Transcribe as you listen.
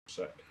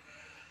Shit.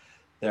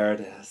 There it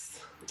is.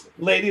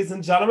 Ladies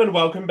and gentlemen,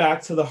 welcome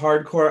back to the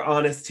Hardcore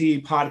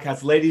Honesty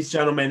podcast. Ladies,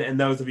 gentlemen, and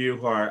those of you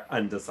who are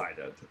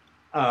undecided.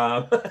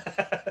 Um,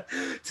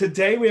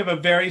 Today we have a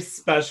very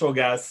special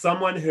guest,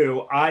 someone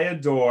who I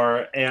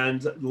adore.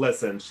 And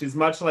listen, she's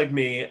much like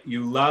me.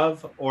 You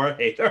love or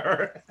hate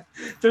her.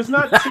 There's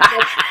not too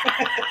much.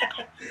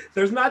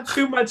 There's not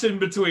too much in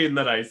between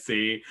that I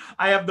see.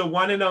 I have the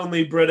one and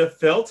only Britta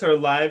Filter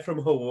live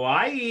from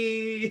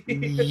Hawaii.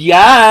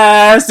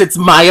 Yes, it's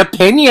my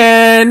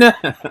opinion.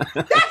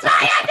 That's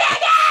my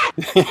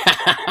opinion!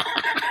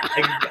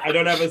 I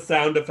don't have a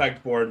sound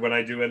effect board when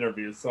I do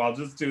interviews, so I'll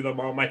just do them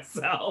all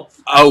myself.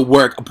 Oh,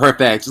 work.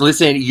 Perfect.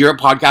 Listen, your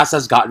podcast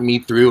has gotten me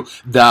through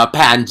the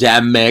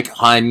pandemic,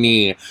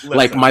 honey.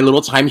 Like my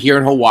little time here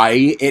in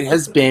Hawaii, it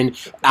has been,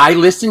 I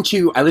listen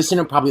to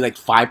probably like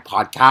 5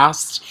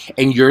 podcasts,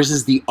 and yours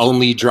is the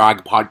only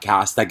drag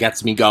podcast that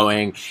gets me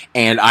going.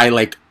 And I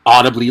like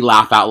audibly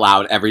laugh out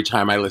loud every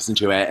time I listen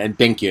to it. And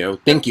thank you.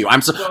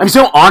 I'm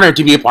so honored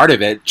to be a part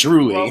of it.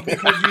 Truly. Well,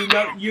 because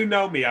you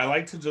know me, I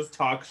like to just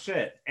talk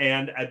shit.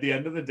 And at the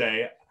end of the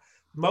day,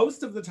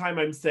 most of the time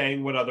I'm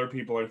saying what other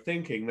people are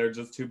thinking. They're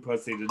just too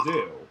pussy to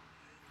do.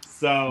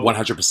 So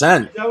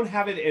 100%. I don't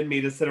have it in me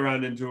to sit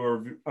around and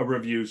do a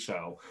review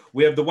show.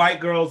 We have the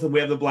white girls and we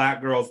have the black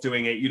girls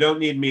doing it. You don't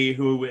need me,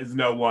 who is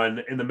no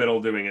one, in the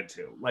middle doing it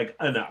too. Like,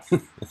 enough.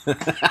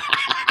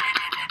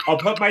 I'll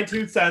put my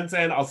 2 cents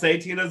in. I'll say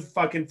Tina's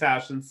fucking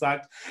fashion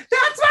sucked.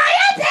 That's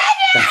my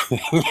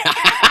opinion!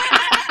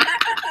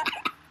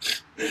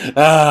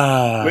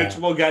 Which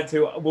we'll get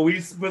to. Well, we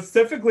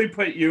specifically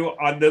put you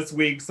on this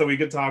week so we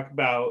could talk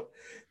about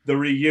the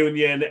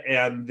reunion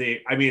and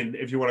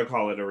if you want to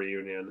call it a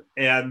reunion,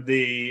 and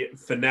the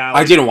finale.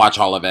 I didn't watch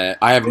all of it.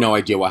 I have no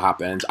idea what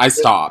happened. I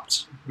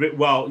stopped.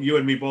 Well, you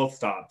and me both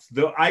stopped.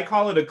 I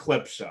call it a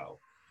clip show.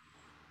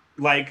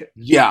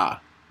 Yeah.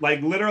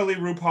 Like, literally,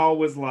 RuPaul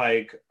was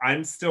like,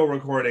 I'm still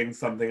recording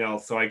something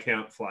else, so I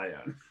can't fly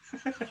in.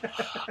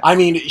 I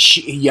mean,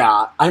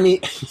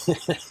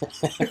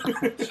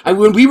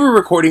 when we were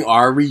recording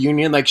our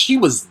reunion, like, she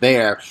was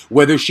there,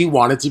 whether she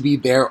wanted to be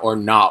there or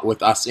not,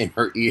 with us in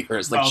her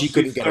ears. Like, she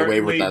couldn't get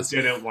away with us. She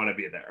didn't want to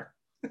be there.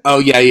 Oh,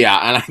 yeah.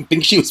 And I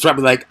think she was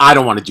probably like, I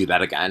don't want to do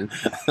that again.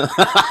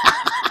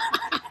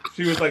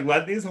 She was like,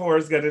 let these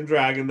whores get in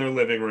drag in their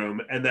living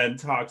room and then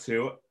talk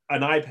to an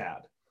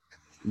iPad.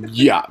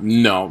 Yeah,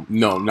 no,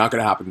 not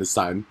gonna happen this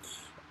time.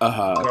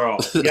 Girl.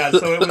 Yeah,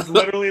 so it was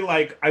literally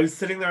like, I was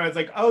sitting there, I was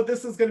like, oh,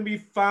 this is gonna be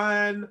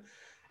fun.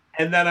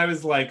 And then I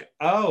was like,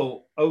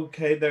 oh,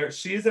 okay,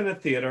 she's in a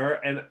theater,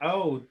 and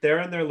oh, they're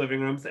in their living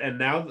rooms, and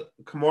now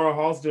Kimora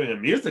Hall's doing a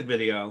music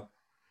video.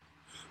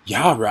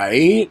 Yeah,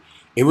 right?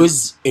 It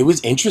was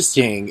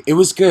interesting. It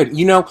was good.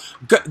 You know,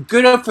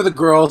 good up for the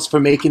girls for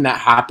making that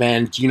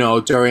happen, you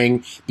know,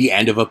 during the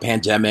end of a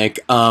pandemic.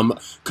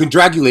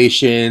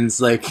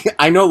 Congratulations. Like,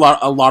 I know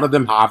a lot of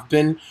them have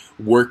been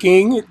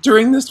working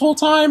during this whole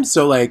time,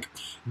 so like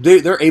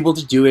they're able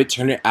to do it,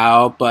 turn it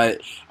out.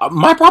 But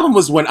my problem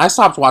was when I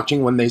stopped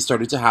watching when they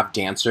started to have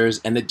dancers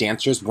and the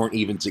dancers weren't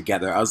even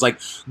together. I was like,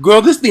 girl,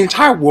 the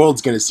entire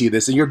world's gonna see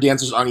this and your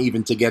dancers aren't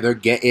even together.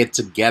 Get it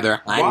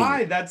together, honey.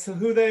 Why? That's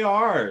who they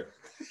are.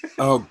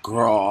 Oh,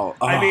 girl.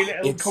 I mean,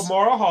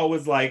 Kimora Hall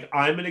was like,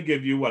 I'm going to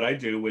give you what I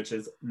do, which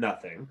is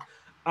nothing.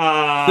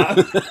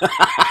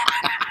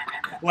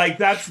 Like,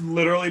 that's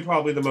literally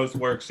probably the most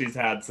work she's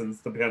had since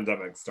the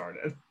pandemic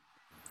started.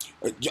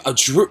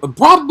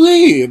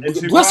 Probably. And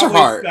she Bless her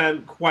heart.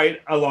 Spent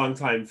quite a long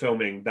time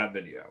filming that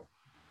video.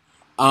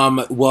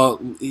 Well,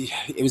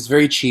 it was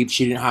very cheap.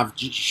 She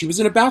was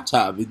in a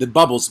bathtub. The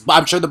bubbles,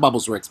 I'm sure the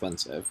bubbles were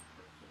expensive.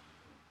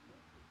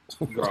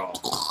 Girl,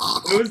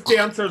 those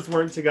dancers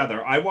weren't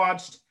together. I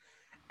watched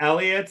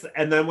Elliot's,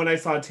 and then when I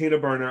saw Tina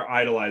Burner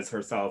idolize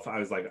herself, I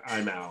was like,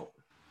 I'm out.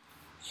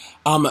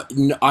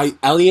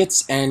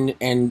 Elliot's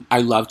and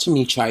I love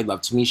Tamisha. I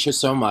love Tamisha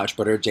so much,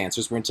 but her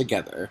dancers weren't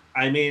together.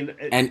 I mean,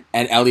 and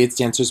Elliot's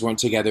dancers weren't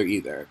together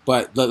either.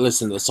 But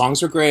listen, the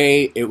songs were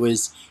great. It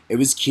was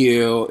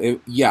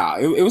cute.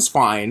 It was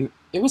fine.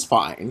 It was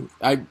fine.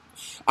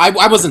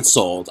 I wasn't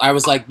sold. I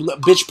was like,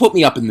 bitch, put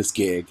me up in this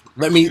gig.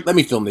 Let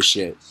me film this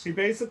shit. She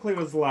basically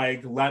was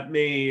like, let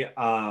me,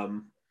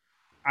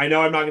 I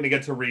know I'm not going to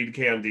get to read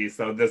Candy,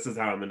 so this is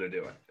how I'm going to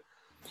do it.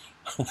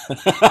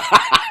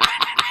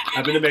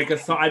 I'm going to make a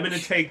song. I'm going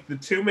to take the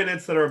 2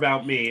 minutes that are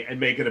about me and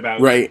make it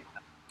about right.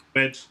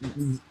 Me, which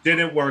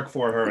didn't work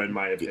for her, in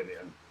my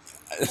opinion.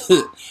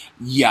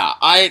 Yeah,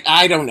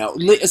 I don't know.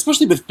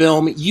 Especially with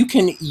film, you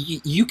can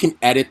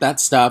edit that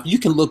stuff. You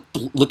can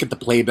look at the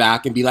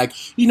playback and be like,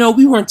 you know,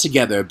 we weren't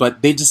together,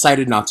 but they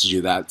decided not to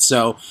do that.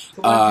 So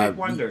one-take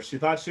wonder. She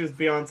thought she was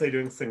Beyonce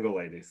doing Single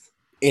Ladies.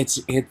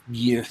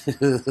 Yeah.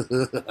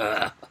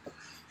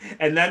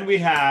 And then we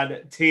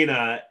had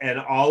Tina and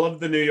all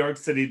of the New York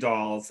City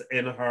dolls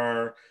in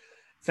her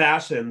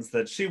fashions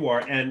that she wore.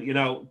 And, you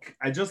know,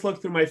 I just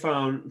looked through my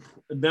phone,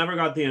 never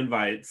got the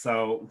invite,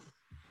 so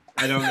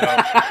I don't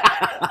know.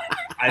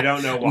 I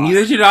don't know why.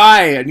 Neither did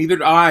I. Neither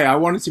did I. I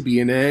wanted to be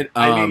in it.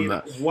 I mean,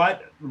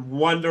 what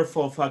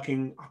wonderful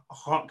fucking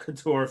haute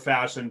couture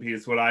fashion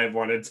piece would I have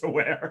wanted to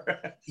wear?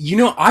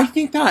 I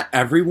think that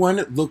everyone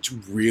looked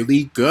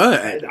really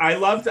good. I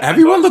loved it.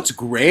 Everyone looked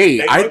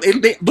great.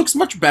 It looks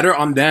much better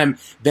on them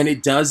than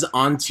it does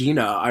on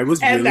Tina.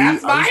 And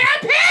that's my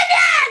opinion!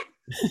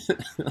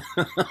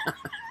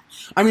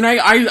 I mean,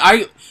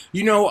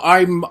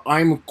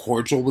 I'm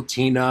cordial with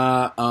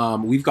Tina.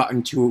 We've gotten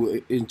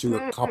into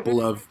a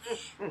couple of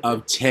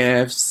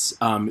tiffs.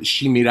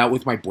 She made out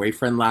with my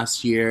boyfriend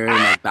last year, and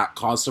like that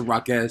caused a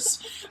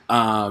ruckus.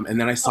 And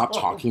then I stopped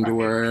talking to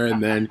her,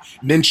 and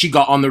then she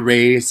got on the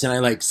race, and I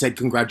like said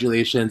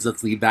congratulations.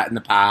 Let's leave that in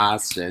the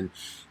past, and.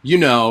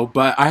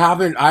 But I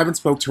haven't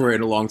spoke to her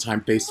in a long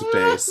time face to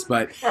face.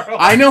 But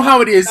I know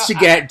how it is to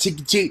get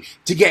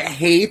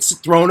hates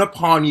thrown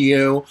upon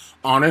you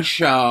on a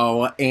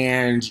show,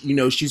 and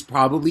she's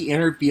probably in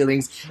her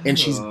feelings, and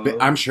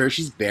I'm sure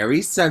she's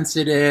very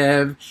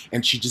sensitive,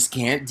 and she just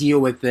can't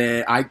deal with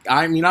it.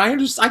 I mean I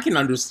can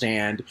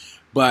understand,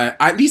 but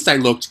at least I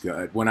looked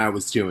good when I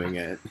was doing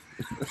it.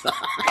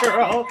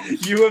 Girl,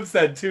 you have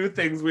said two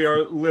things. We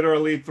are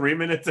literally 3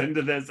 minutes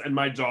into this, and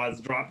my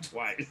jaws dropped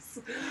twice.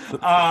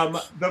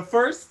 The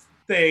first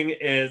thing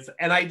is,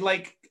 and I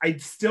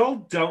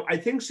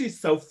think she's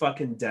so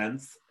fucking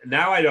dense.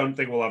 Now I don't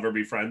think we'll ever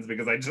be friends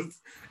because I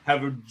just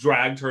have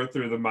dragged her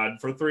through the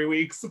mud for 3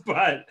 weeks.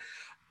 But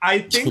I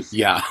think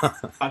she's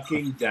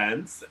fucking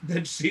dense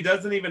that she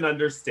doesn't even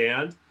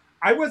understand.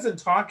 I wasn't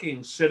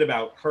talking shit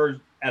about her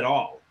at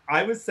all.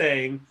 I was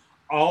saying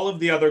all of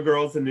the other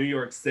girls in New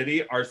York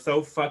City are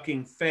so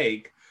fucking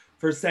fake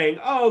for saying,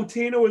 oh,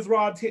 Tina was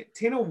robbed.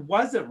 Tina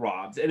wasn't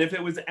robbed. And if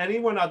it was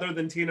anyone other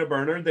than Tina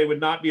Burner, they would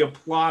not be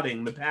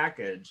applauding the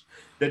package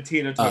that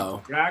Tina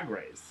took to Drag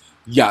Race.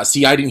 Yeah,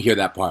 see, I didn't hear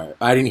that part.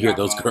 I didn't hear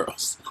those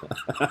girls.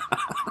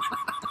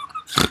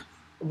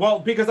 Well,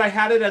 because I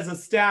had it as a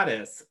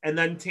status, and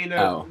then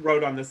Tina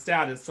wrote on the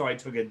status, so I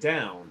took it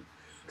down.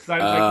 Because I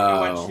was like, you know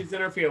what, she's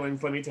in her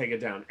feelings, let me take it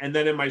down. And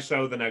then in my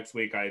show the next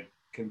week, I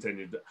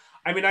continued.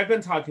 I mean, I've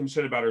been talking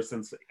shit about her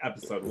since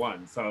episode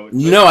 1. So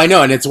no, I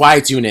know, and it's why I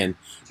tune in.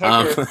 Took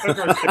her 16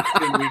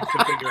 weeks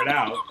to figure it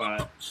out,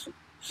 but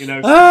she's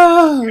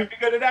gonna be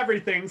good at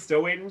everything.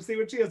 Still waiting to see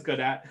what she is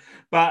good at.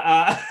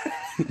 But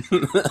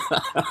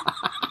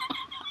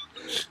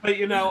but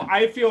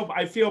I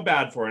feel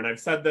bad for her, and I've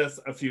said this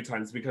a few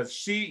times because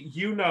she,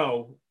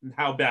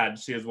 how bad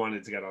she has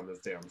wanted to get on this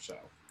damn show.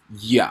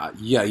 Yeah.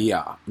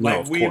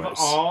 No, we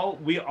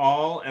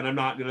all, and I'm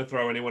not going to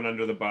throw anyone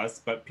under the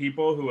bus, but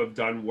people who have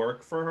done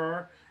work for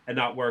her and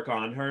not work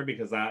on her,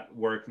 because that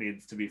work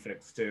needs to be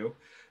fixed too.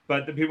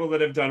 But the people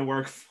that have done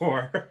work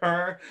for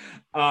her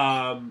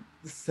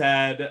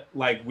said,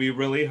 like, we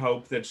really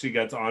hope that she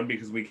gets on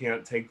because we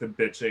can't take the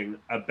bitching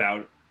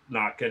about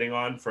not getting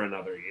on for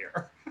another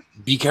year.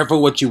 Be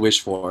careful what you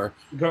wish for.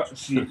 Girl,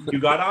 you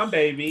got on,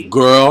 baby.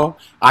 Girl,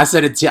 I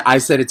said it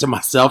to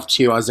myself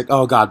too. I was like,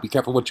 oh God, be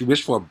careful what you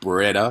wish for,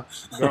 Britta.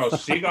 Girl,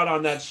 she got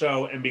on that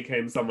show and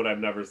became someone I've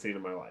never seen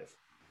in my life.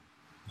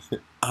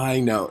 I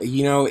know.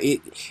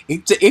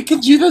 It can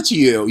do that to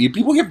you.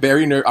 People get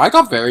very nervous. I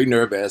got very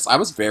nervous. I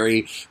was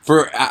very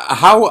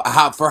I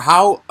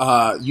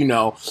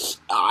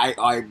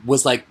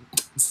was like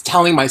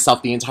telling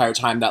myself the entire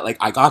time that like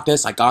I got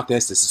this,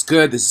 this is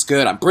good,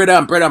 I'm Britta,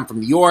 I'm from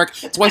New York.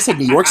 That's why I said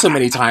New York so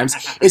many times,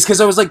 is because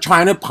I was like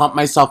trying to pump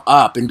myself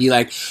up and be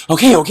like,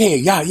 okay,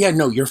 yeah,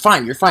 no, you're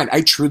fine.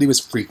 I truly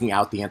was freaking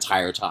out the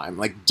entire time,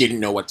 like didn't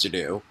know what to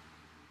do.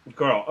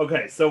 Girl,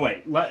 okay, so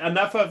wait,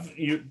 enough of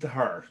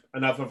her.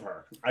 I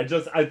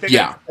think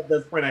at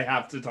this point I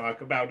have to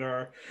talk about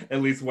her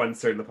at least once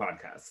during the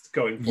podcast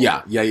going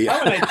forward. Yeah.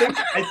 Oh, and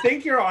I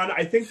think you're on.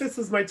 I think this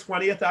is my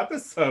 20th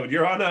episode.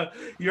 You're on a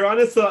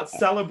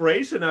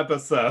celebration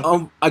episode.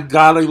 Oh my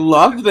God, I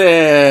love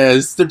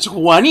this. The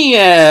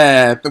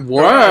 20th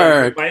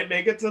work. Might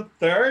make it to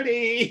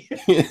 30.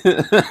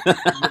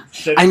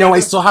 I know. I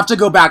still have to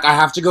go back.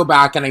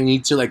 And I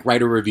need to like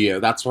write a review.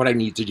 That's what I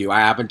need to do. I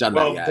haven't done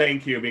that yet. Well,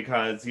 thank you,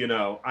 because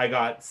I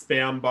got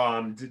spam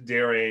bombed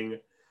during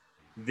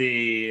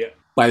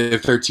by the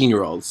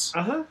 13-year-olds.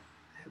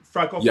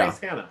 Freckle face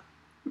Hannah.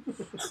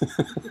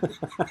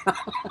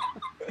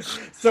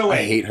 So wait,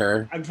 I hate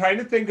her. I'm trying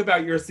to think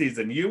about your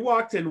season. You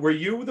walked in. Were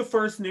you the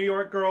first New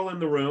York girl in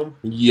the room?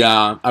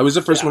 Yeah, I was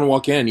the first one to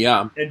walk in.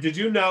 Yeah. And did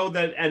you know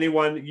that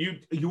anyone?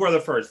 You were the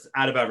first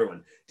out of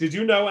everyone. Did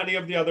you know any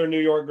of the other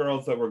New York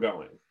girls that were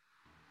going?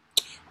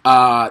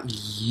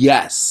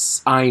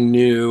 Yes, I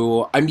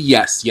knew. I mean,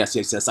 yes.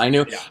 I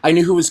knew. Yeah. I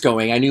knew who was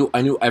going. I knew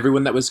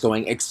everyone that was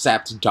going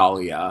except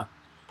Dahlia.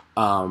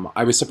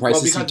 I was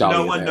surprised to see Dahlia.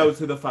 No one knows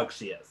who the fuck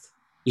she is.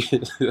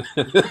 It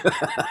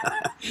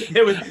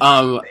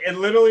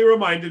literally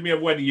reminded me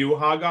of when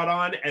Yuha got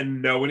on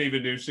and no one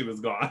even knew she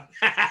was gone.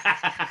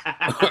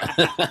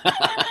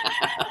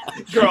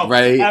 Girl,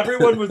 right?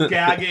 Everyone was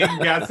gagging,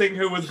 guessing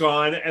who was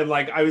gone, and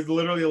like I was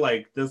literally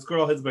like, this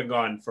girl has been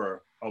gone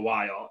for a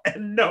while,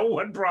 and no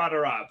one brought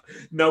her up.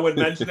 No one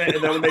mentioned it,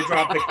 and then when they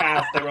dropped the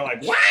cast, they were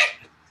like, what?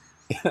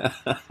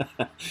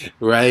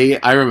 Right?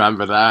 I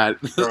remember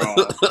that. Girl.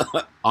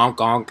 Onk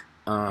onk.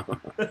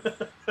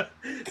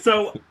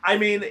 So, I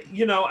mean,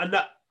 and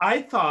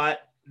I thought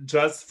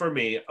just for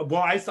me,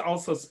 well, I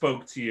also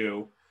spoke to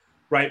you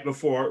right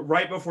before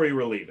you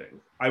were leaving.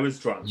 I was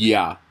drunk.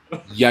 Yeah.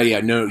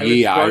 Yeah. No, I was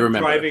I drunk remember.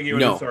 driving you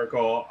in a No.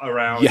 circle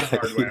around Yeah.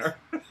 hardware.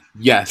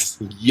 Yes.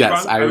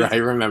 Drunk. I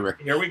remember.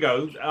 Here we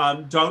go.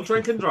 Don't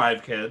drink and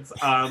drive, kids.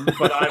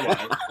 But I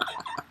was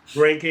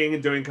drinking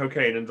and doing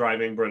cocaine and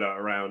driving Britta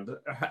around,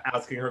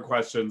 asking her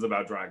questions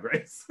about Drag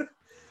Race.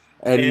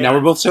 And now we're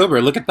And both sober.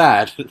 Look at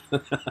that.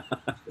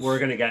 we're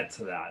gonna get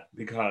to that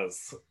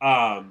because,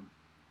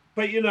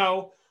 but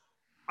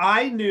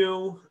I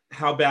knew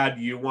how bad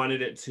you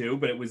wanted it too,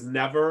 but it was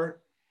never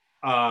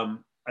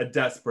a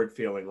desperate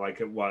feeling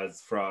like it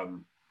was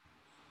from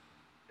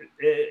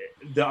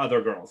the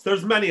other girls.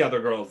 There's many other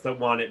girls that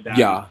want it bad and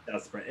Yeah.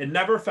 desperate. It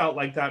never felt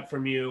like that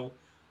from you.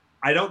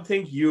 I don't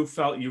think you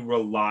felt you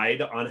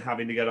relied on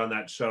having to get on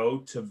that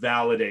show to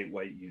validate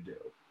what you do.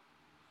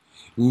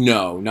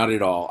 No, not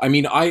at all. I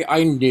mean,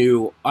 I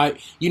knew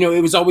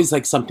it was always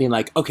like something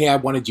like, okay, I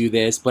want to do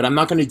this, but I'm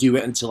not going to do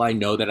it until I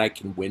know that I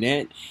can win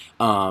it.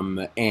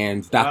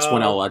 And that's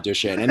when I'll Well,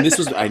 audition. And this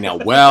was I know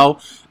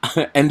well,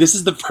 and this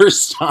is the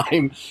first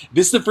time.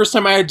 This is the first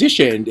time I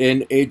auditioned,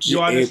 and you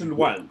auditioned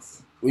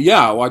once.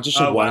 yeah, I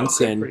auditioned Oh wow, once,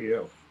 good for and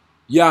you,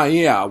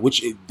 yeah.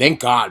 Which thank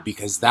God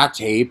because that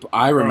tape,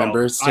 I girl.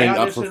 remember I staying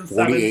up for auditioned 7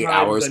 times 48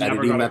 hours and never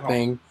editing got a that call.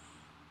 thing.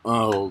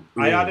 Oh,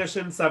 I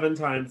auditioned 7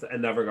 times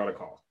and never got a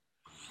call.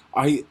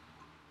 I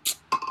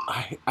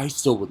I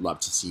still would love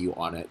to see you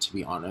on it, to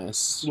be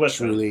honest.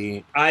 Listen,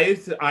 Truly.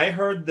 I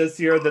heard this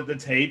year that the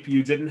tape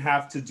you didn't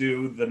have to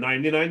do the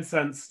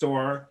 99-cent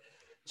store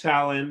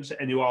challenge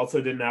and you also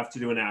didn't have to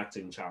do an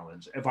acting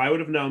challenge. If I would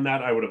have known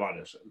that, I would have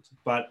auditioned.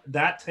 But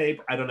that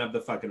tape, I don't have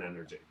the fucking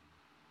energy.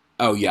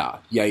 Oh yeah.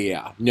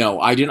 No,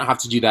 I didn't have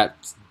to do that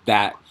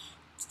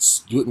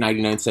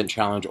 99-cent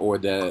challenge or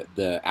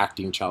the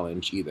acting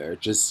challenge either.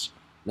 Just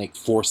like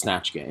 4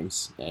 snatch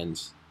games and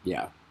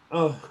yeah,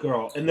 Oh,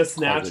 girl. In the called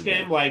Snatch it a day.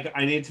 game, like,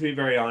 I need to be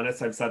very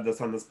honest. I've said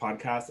this on this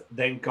podcast.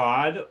 Thank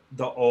God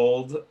the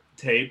old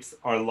tapes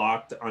are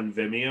locked on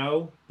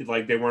Vimeo.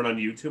 Like, they weren't on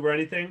YouTube or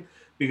anything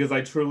because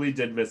I truly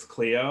did miss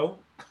Cleo.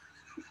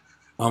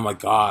 Oh my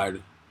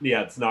god.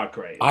 Yeah, it's not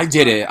great. I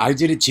did it. I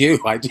did it too.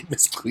 I did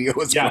Miss Cleo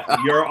as Yeah,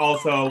 well. you're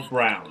also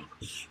brown.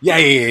 Yeah.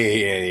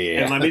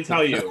 And let me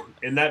tell you,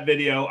 in that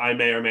video, I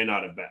may or may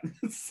not have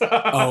been. So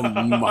Oh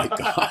my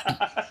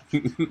god.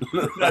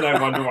 then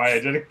I wonder why I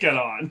didn't get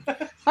on.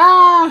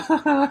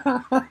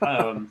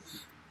 um,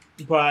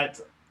 but,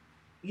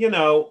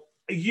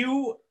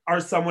 you are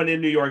someone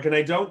in New York, and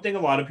I don't think a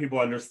lot of people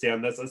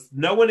understand this.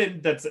 No one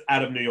that's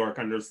out of New York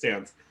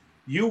understands.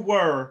 You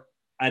were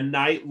a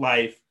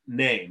nightlife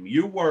name.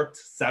 You worked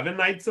 7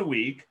 nights a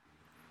week.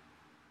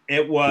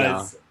 It Yeah.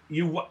 was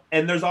you,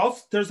 and there's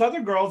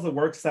other girls that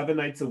work 7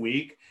 nights a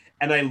week,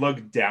 and I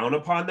look down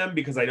upon them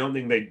because I don't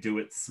think they do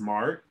it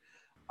smart.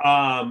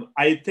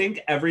 I think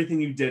everything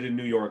you did in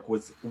New York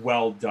was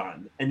well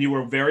done, and you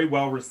were very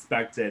well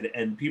respected,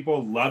 and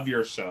people love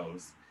your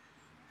shows.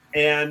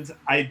 And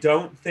I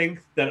don't think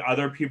that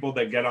other people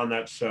that get on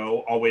that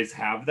show always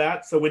have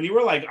that. So when you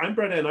were like, I'm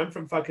Brenda and I'm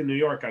from fucking New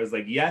York, I was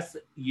like, yes,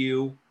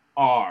 you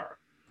are.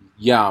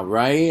 Yeah,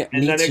 right?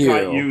 And Me then it got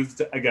too.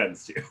 used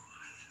against you.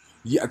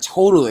 Yeah,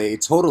 totally.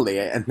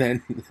 And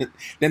then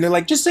they're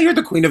like, just say you're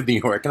the queen of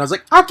New York. And I was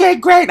like, okay,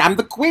 great, I'm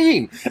the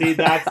queen. See,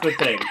 that's the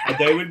thing.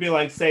 They would be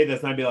like, say this,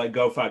 and I'd be like,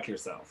 go fuck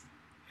yourself.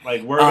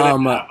 Like, we're going to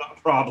Um, have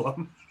a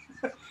problem.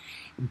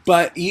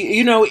 but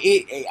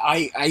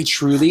I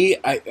truly,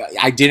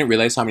 I didn't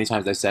realize how many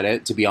times I said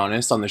it, to be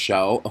honest, on the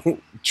show.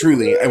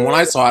 Truly. And when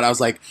I saw it, I was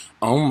like,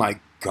 oh my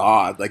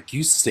God, like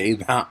you say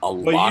that a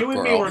But lot, you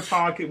and me girl. were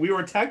talking, we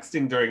were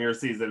texting during your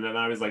season, and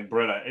I was like,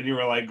 Britta, and you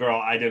were like, girl,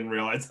 I didn't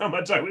realize how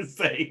much I was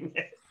saying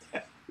it.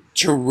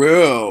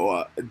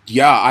 True.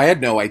 Yeah, I had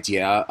no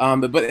idea.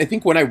 But I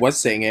think when I was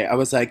saying it, I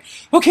was like,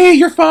 okay,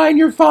 you're fine,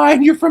 you're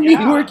from New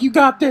York, Yeah. you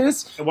got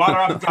this. Water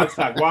off a duck's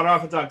back. Water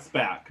off a duck's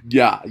back.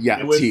 Yeah,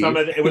 It was tea. some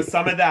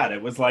of that.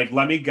 It was like,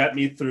 let me get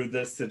me through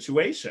this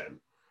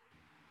situation.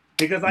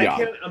 Because I Yeah.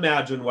 can't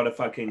imagine what a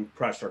fucking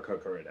pressure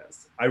cooker it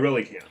is. I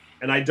really can't.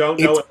 And I don't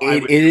know if I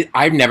would.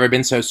 I've never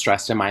been so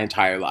stressed in my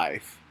entire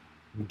life.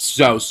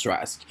 So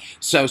stressed.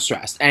 So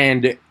stressed.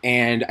 And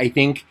I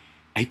think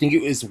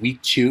it was week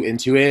 2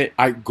 into it.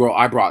 I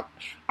brought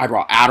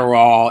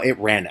Adderall. It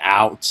ran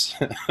out.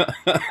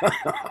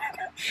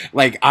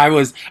 Like I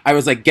was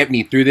like, get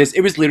me through this.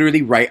 It was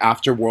literally right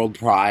after World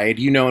Pride,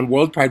 and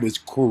World Pride was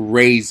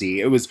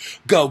crazy. It was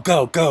Girl.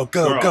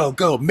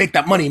 go, make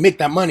that money, make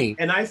that money.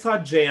 And I saw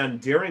Jan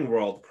during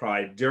World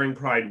Pride, during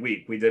Pride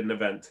Week. We did an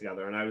event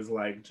together. And I was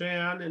like,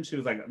 Jan. And she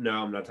was like,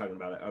 no, I'm not talking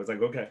about it. I was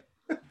like, okay.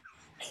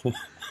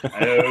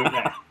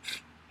 Okay.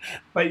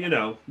 But,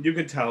 you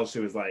could tell she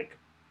was like,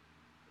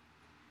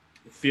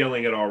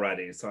 feeling it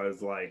already. So I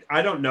was like,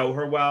 I don't know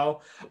her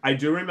well. I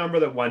do remember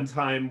that one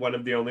time, one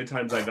of the only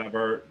times I've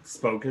ever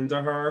spoken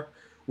to her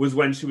was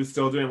when she was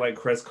still doing like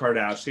Kris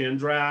Kardashian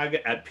drag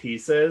at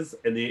Pieces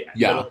in the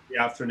middle of the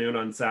afternoon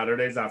on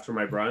Saturdays after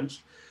my brunch.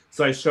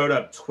 So I showed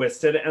up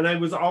twisted, and I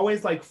was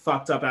always like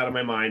fucked up out of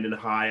my mind and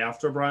high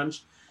after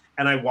brunch.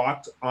 And I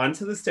walked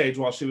onto the stage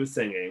while she was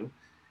singing,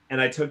 and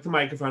I took the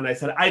microphone and I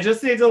said, I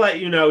just need to let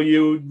you know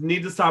you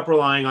need to stop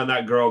relying on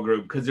that girl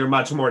group because you're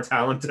much more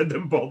talented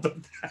than both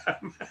of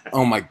them.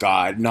 Oh my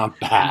God, not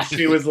bad. And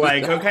she was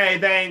like, okay,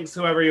 thanks,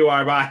 whoever you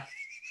are, bye.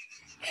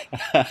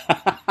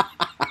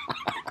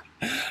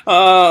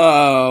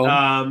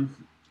 Oh.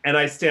 And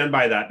I stand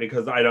by that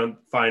because I don't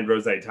find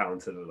Rosé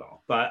talented at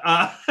all. But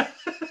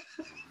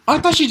I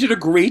thought she did a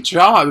great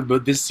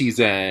job this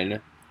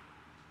season.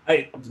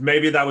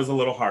 Maybe that was a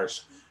little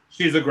harsh.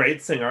 She's a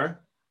great singer.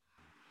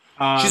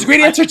 She's a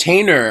great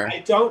entertainer. I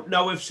don't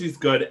know if she's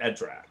good at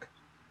drag.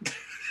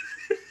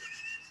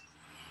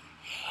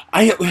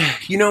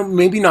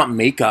 Maybe not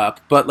makeup,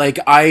 but like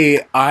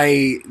I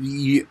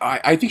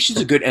think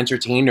she's a good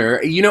entertainer.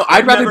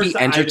 I'd rather be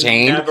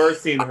entertained. I've never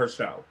seen her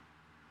show.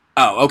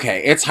 Oh,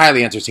 okay. It's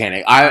highly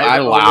entertaining. I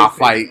laugh.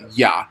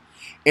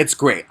 It's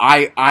great.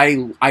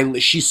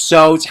 She's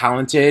so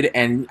talented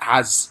and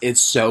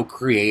is so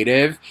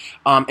creative.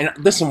 And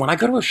listen, when I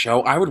go to a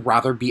show, I would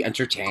rather be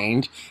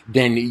entertained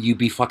than you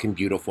be fucking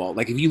beautiful.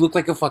 Like, if you look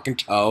like a fucking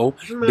toe,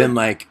 then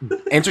like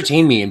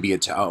entertain me and be a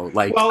toe.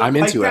 Like, I'm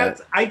into it.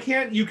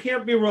 You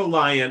can't be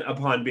reliant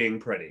upon being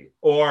pretty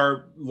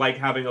or like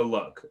having a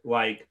look.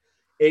 Like,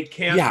 it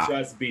can't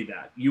just be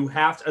that. You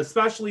have to,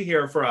 especially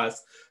here for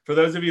us, for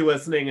those of you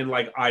listening in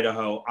like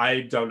Idaho,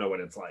 I don't know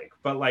what it's like,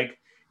 but like,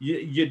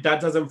 that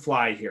doesn't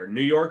fly here. New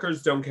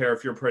Yorkers don't care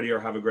if you're pretty or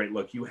have a great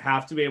look. You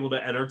have to be able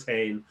to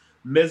entertain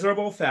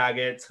miserable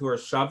faggots who are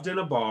shoved in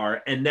a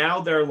bar, and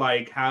now they're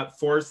like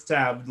forced to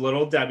have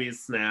Little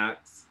Debbie's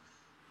snacks,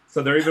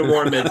 so they're even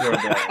more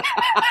miserable.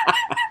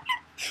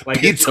 Like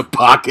pizza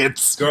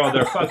pockets. Girl,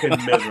 they're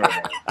fucking miserable.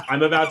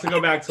 I'm about to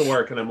go back to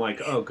work, and I'm like,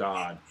 oh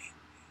God.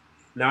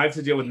 Now I have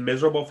to deal with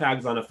miserable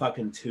fags on a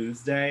fucking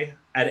Tuesday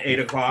at 8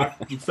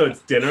 o'clock, so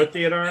it's dinner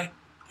theater.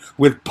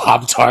 With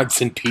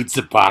Pop-Tarts and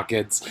pizza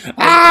pockets.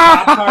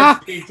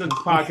 Pop-Tarts, pizza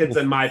pockets,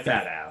 and my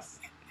fat ass.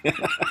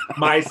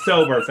 My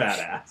sober fat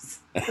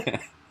ass.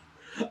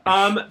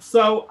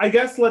 So I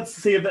guess let's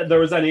see if there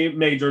was any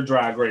major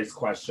Drag Race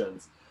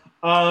questions.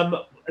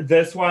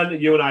 This one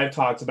you and I have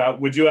talked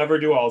about. Would you ever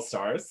do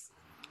All-Stars?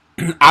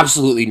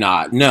 Absolutely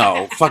not.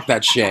 No, fuck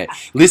that shit.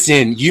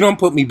 Listen, you don't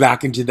put me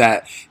back into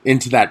that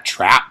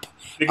trap.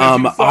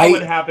 Because you saw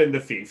what happened to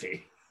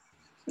Fifi.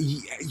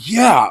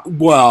 Yeah,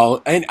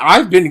 well, and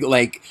I've been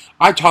like,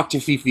 I talked to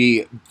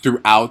Fifi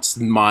throughout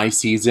my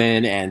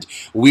season, and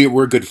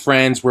we're good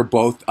friends. We're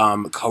both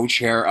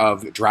co-chair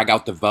of Drag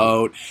Out the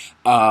Vote,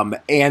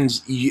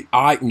 and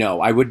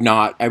I would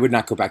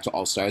not go back to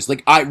All Stars.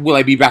 Like, will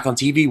I be back on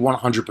TV?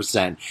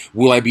 100%.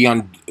 Will I be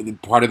on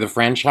part of the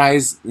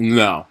franchise?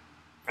 No.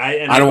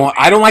 I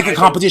don't like a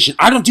competition.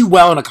 I don't do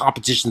well in a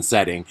competition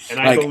setting. And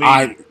I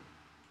believe you.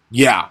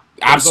 Yeah,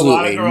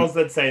 absolutely. There's a lot of girls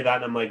that say that,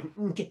 and I'm like,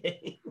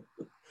 okay.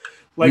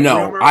 Like,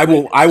 no,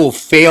 I will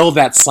fail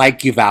that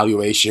psych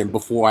evaluation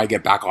before I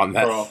get back on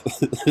that. Girl,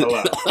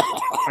 hello.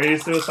 Are you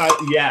suicidal?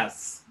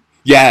 Yes.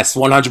 Yes,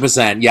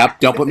 100%. Yep,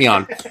 don't put me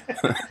on.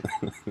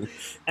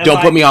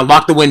 Don't put me on.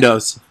 Lock the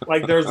windows.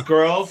 Like, there's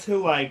girls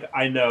who, like,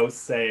 I know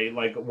say,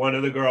 like, one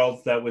of the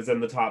girls that was in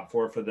the top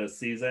 4 for this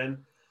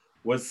season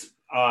was,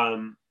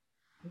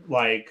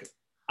 like,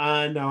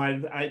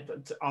 no,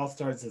 All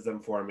Stars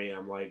isn't for me.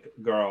 I'm like,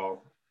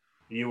 girl,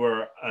 you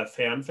were a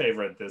fan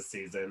favorite this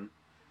season.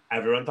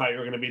 Everyone thought you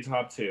were going to be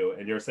top 2,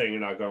 and you're saying you're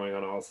not going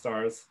on All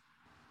Stars,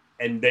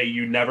 and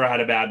you never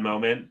had a bad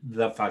moment.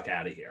 The fuck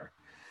out of here.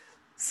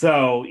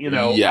 So,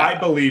 I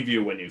believe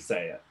you when you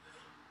say it.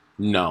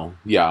 No,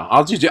 yeah,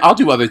 I'll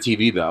do other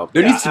TV though.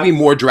 There needs to be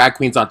more drag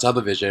queens on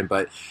television,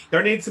 but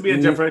there needs to be a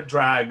different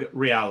drag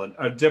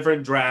a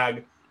different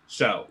drag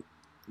show.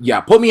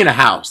 Yeah, put me in a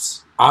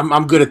house.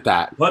 I'm good at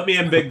that. Put me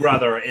in Big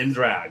Brother in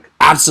drag.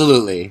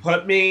 Absolutely.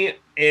 Put me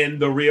in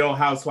the Real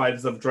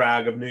Housewives of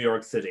Drag of New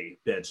York City,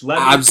 bitch.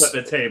 Let me flip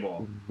the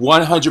table.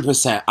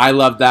 100%. I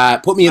love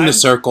that. Put me in the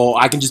circle.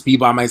 I can just be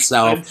by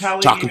myself,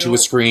 talking to a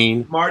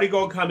screen. Marty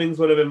Gold Cummings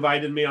would have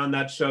invited me on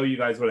that show. You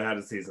guys would have had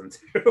a season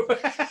 2.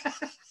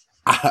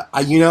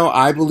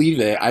 I believe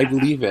it.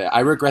 I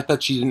regret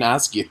that she didn't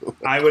ask you.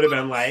 I would have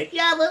been like,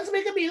 yeah, let's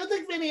make a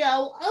music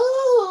video.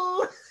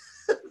 Ooh.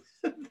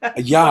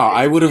 Yeah,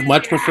 I would have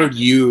much preferred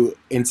you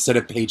instead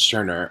of Paige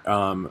Turner.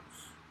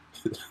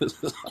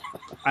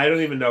 I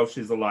don't even know if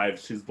she's alive.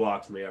 She's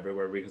blocked me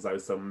everywhere because I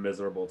was so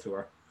miserable to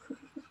her.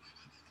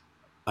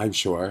 I'm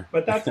sure.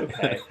 But that's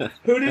okay.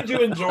 Who did you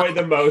enjoy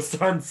the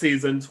most on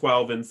season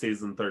 12 and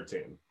season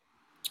 13?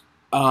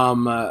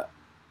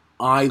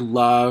 I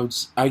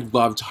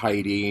loved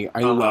Heidi.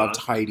 I loved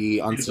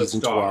Heidi on season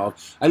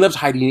 12. I loved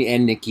Heidi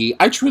and Nikki.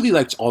 I truly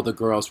liked all the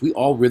girls. We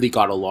all really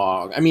got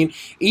along. I mean,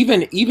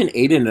 even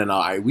Aiden and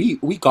I, we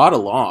got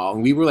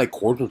along. We were like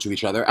cordial to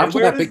each other after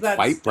that big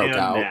fight broke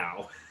out.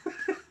 Now?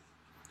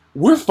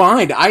 We're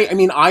fine. I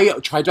mean, I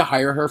tried to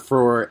hire her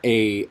for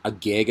a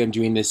gig. I'm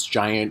doing this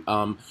giant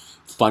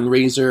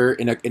fundraiser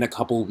in a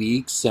couple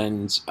weeks,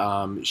 and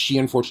she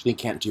unfortunately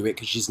can't do it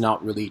because she's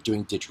not really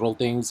doing digital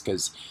things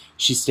because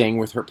she's staying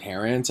with her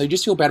parents. I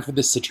just feel bad for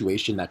the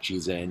situation that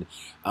she's in,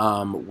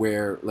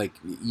 where like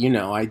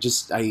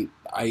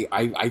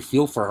I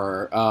feel for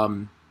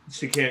her.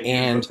 She can't use the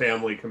And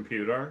family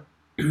computer.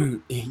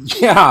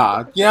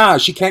 yeah,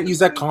 she can't use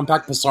that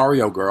compact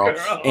Passario, girl.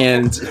 Girl,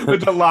 And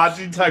with the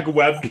Logitech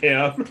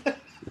webcam.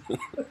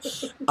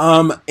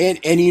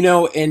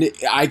 and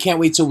I can't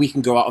wait till we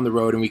can go out on the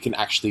road and we can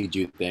actually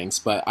do things.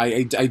 But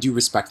I do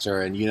respect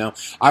her, and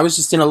I was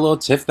just in a little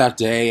tiff that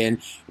day,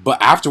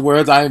 but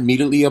afterwards I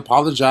immediately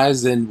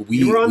apologized, and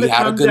You were on we the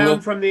had a come good down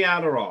look. from the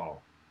Adderall.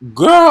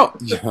 Girl,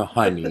 yeah,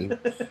 honey,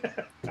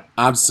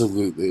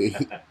 absolutely.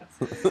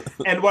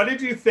 And what did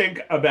you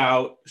think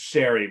about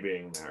Sherry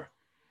being there?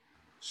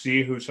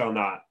 She who shall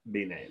not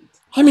be named.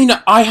 I mean,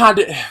 I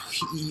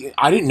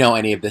didn't know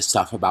any of this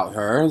stuff about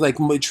her. Like,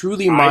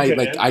 truly, I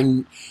like,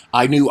 didn't.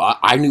 I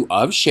knew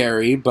of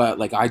Sherry, but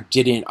like,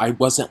 I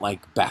wasn't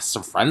like best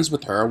of friends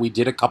with her. We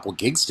did a couple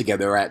gigs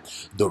together at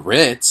the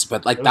Ritz,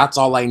 but like, Ugh, that's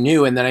all I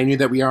knew. And then I knew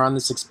that we are on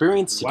this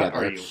experience what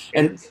are together. you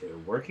And into?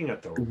 Working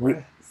at the w-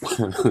 Ritz.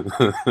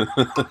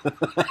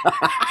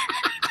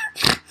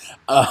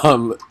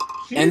 um,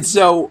 and She's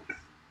so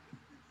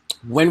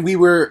when we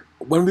were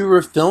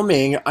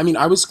filming, I mean,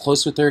 I was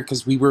close with her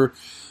because we were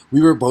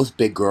both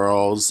big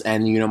girls,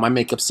 and my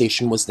makeup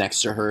station was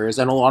next to hers,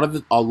 and a lot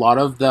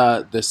of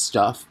the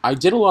stuff, I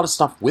did a lot of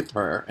stuff with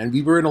her, and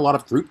we were in a lot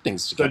of group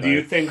things so. Do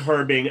you together. think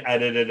her being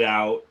edited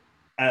out?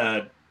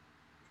 Uh,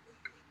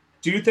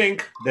 do you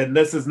think then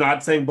this is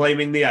not saying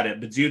blaming the edit,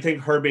 but do you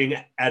think her being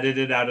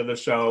edited out of the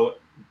show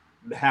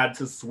had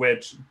to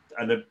switch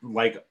and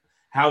like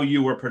how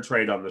you were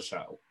portrayed on the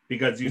show?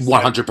 Because you One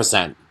said hundred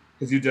percent,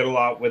 because you did a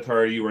lot with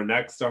her, you were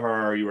next to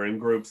her, you were in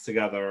groups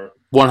together.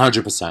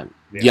 100%.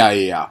 Yeah. Yeah,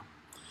 yeah, yeah,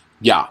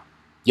 yeah.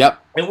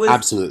 Yep, It was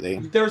absolutely.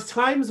 there's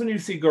times when you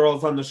see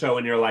girls on the show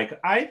and you're like,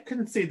 I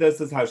can see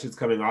this is how she's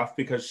coming off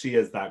because she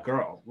is that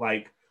girl.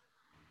 Like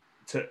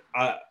to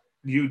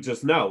you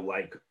just know,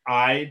 like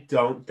I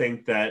don't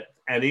think that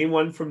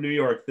anyone from New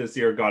York this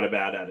year got a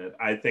bad edit.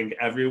 I think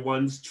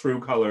everyone's true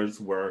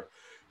colors were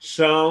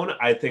shown.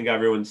 I think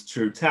everyone's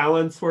true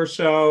talents were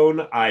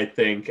shown. I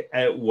think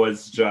it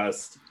was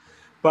just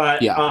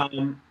but Yeah,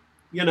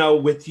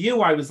 with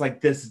you I was like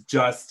this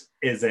just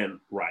isn't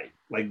right.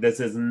 Like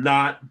this is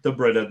not the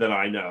Brita that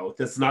I know.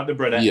 This is not the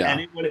Brita yeah,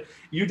 anyone.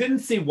 You didn't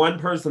see one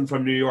person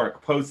from New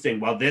York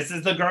posting, well, this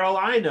is the girl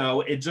I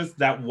know. It just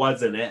that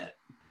wasn't it.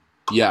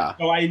 yeah.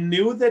 So I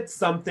knew that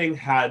something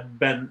had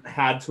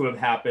to have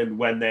happened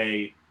when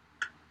they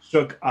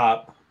shook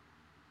up,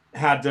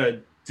 had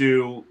to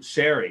do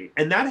Sherry.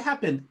 And that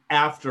happened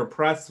after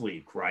press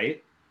week,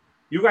 right?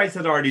 You guys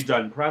had already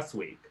done press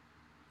week.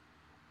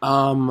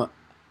 um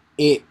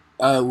it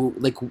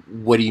like,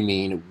 what do you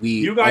mean?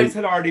 You guys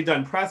had already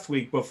done press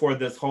week before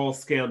this whole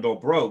scandal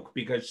broke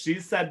because she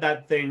said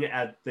that thing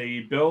at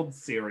the Build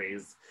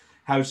series,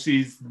 how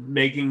she's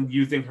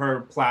using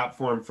her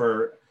platform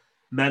for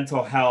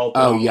mental health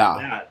and Oh, all of yeah.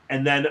 that.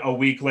 And then a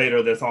week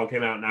later, this all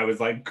came out, and I was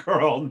like,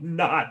 girl,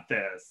 not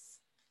this.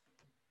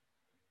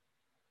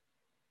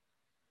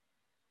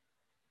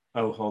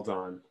 Oh, hold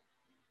on.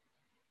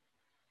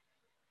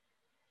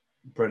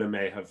 Britta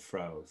may have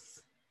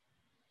froze.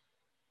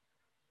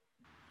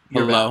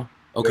 You're back. Hello.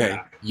 You're Okay.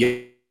 back. Yeah.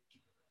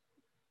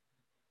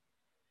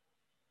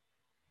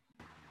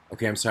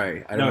 Okay, I'm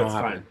sorry. I don't No, know it's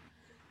what fine. happened.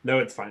 No,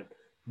 it's fine.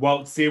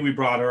 Well, see, we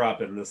brought her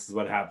up, and this is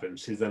what happened.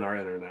 She's in our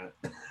internet.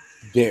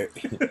 There.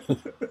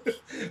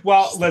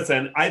 Well,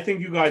 listen, I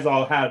think you guys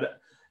all had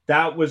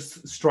that was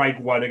strike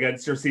one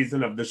against your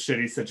season of the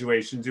shitty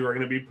situations you were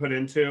going to be put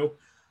into.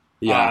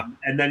 Yeah.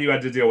 And then you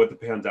had to deal with the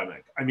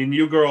pandemic. I mean,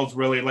 you girls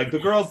really, like the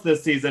girls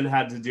this season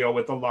had to deal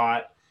with a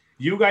lot.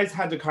 You guys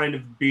had to kind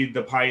of be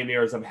the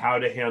pioneers of how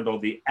to handle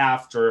the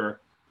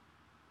after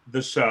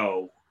the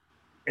show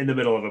in the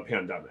middle of a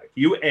pandemic.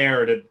 You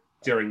aired it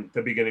during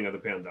the beginning of the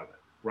pandemic,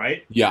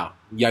 right? Yeah.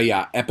 Yeah.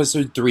 Yeah.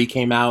 Episode 3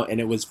 came out, and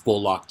it was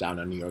full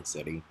lockdown in New York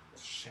City.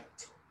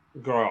 Shit.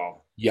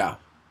 Girl. Yeah.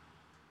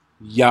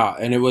 Yeah.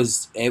 And it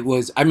was,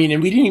 I mean,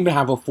 and we didn't even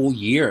have a full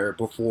year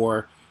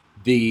before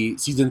the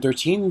season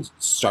 13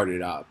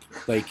 started up.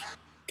 Like,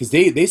 because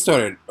they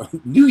started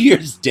New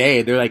Year's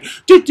Day. They're like,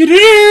 do do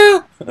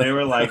do. They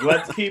were like,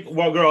 let's keep,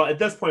 well, girl, at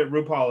this point,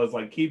 RuPaul is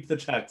like, keep the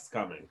checks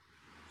coming.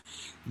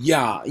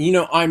 Yeah,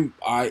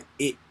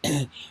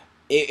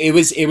 it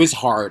was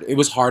hard. It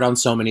was hard on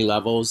so many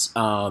levels.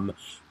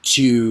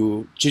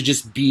 To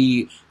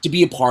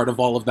be a part of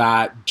all of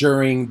that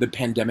during the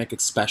pandemic,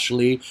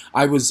 especially.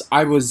 I was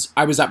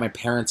at my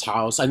parents'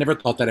 house. I never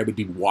thought that I would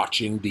be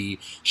watching the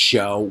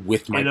show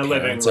with my In a living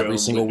parents every room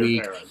single with your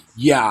week. parents.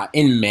 Yeah,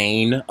 in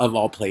Maine of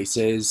all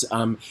places.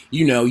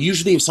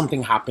 Usually if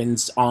something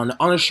happens on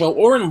a show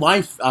or in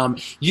life,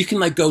 you can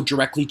like go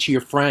directly to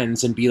your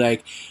friends and be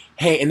like,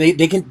 hey, and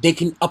they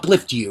can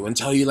uplift you and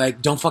tell you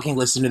like, don't fucking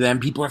listen to them.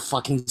 People are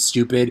fucking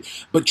stupid.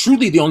 But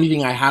truly, the only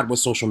thing I had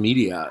was social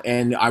media,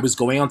 and I was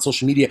going on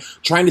social media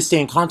trying to stay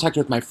in contact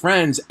with my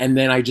friends, and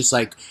then I just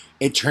like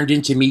it turned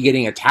into me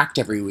getting attacked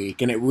every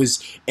week, and it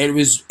was, and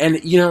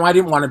I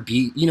didn't want to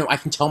be, I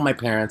can tell my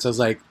parents, I was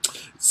like,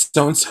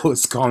 so and so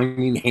is calling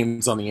me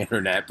names on the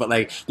internet, but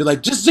like they're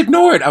like, just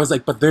ignore it. I was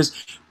like, but there's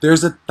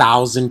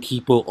 1,000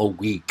 people a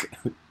week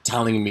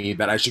telling me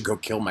that I should go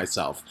kill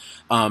myself.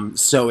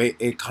 So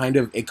it kind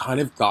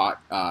of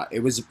got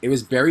it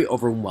was very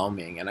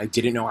overwhelming, and I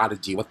didn't know how to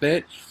deal with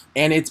it.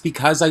 And it's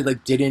because I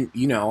like didn't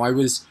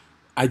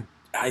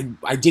I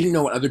I didn't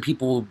know what other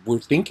people were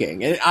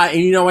thinking, and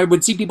I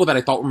would see people that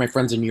I thought were my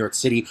friends in New York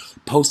City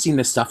posting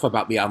this stuff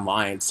about me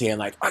online, saying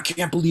like, I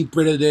can't believe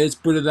Britta this,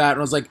 Britta that, and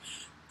I was like,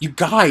 you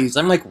guys,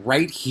 I'm like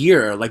right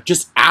here, like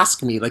just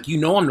ask me, like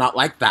I'm not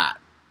like that.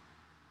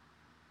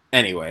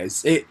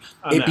 Anyways, it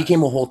A it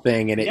became a mess. whole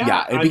thing, and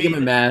Yeah, it I became a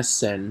mean,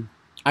 mess, and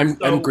I'm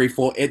so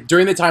grateful.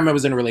 During the time I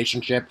was in a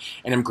relationship,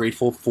 and I'm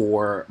grateful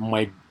for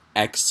my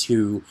ex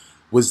who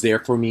was there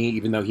for me,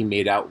 even though he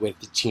made out with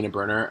Tina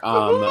Burner.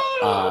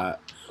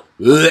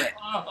 Bleh.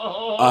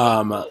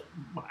 um, oh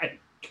my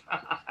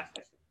god,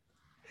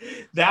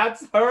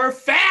 that's her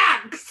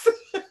facts.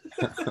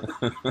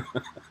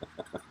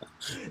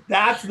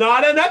 That's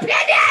not an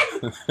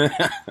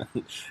opinion,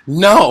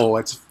 no,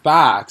 it's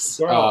facts.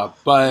 girl.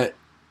 But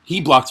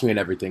he blocked me and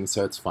everything,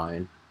 so it's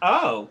fine.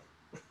 Oh,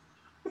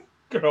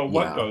 girl,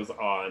 what Yeah. goes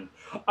on?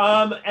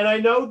 And I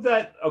know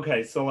that.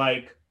 Okay, so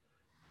like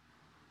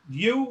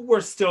you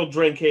were still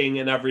drinking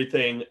and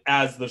everything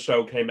as the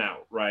show came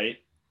out, right?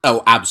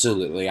 Oh,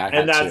 absolutely, I And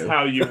had that's to.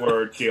 how you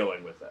were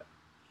dealing with it.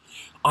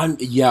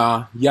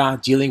 Yeah,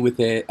 dealing with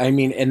it. I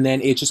mean, and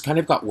then it just kind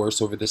of got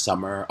worse over the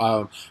summer.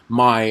 I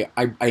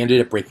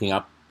ended up breaking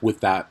up with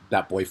that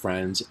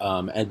boyfriend.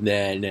 And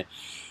then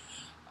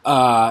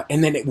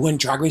when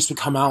Drag Race would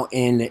come out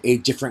in a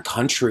different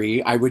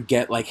country, I would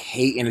get like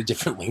hate in a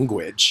different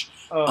language.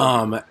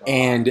 Oh my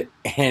And god.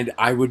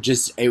 I would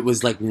just, it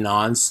was like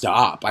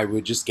nonstop. I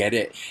would just get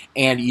it.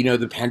 And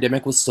the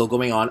pandemic was still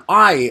going on.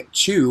 I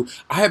too,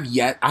 I have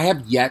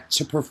yet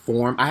to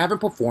perform. I haven't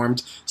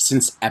performed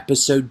since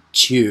episode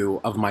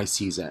 2 of my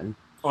season.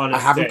 On a I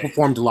haven't stage.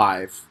 performed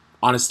live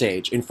on a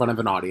stage in front of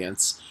an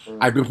audience. Oh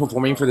I've been my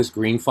performing for god. this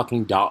green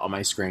fucking dot on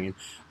my screen.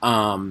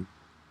 Um,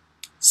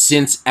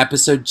 since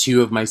episode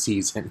 2 of my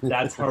season.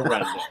 That's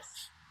horrendous.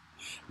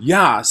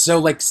 Yeah, so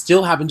like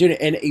still haven't done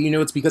it. And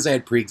it's because I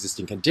had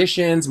pre-existing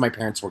conditions. My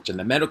parents worked in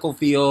the medical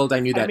field. I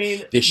knew I that mean,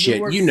 this you shit, were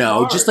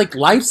just smart. like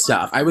life You were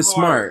stuff. I was smart.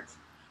 smart.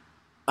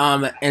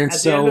 And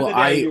At the end of so the day,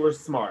 I you were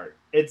smart.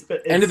 It's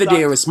it end of the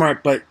day I was sucks.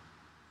 smart, but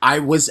I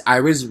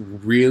was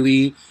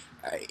really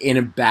in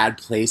a bad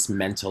place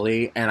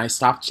mentally, and I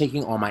stopped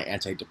taking all my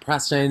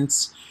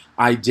antidepressants.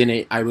 I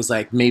didn't. I was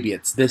like, maybe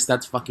it's this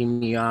that's fucking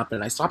me up,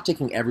 and I stopped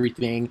taking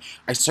everything.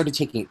 I started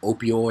taking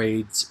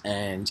opioids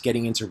and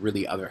getting into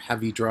really other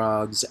heavy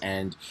drugs,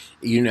 and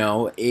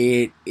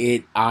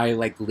it. I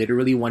like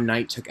literally one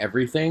night took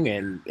everything,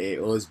 and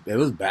it was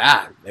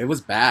bad. It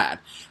was bad.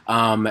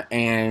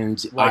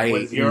 And Like,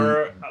 was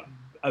your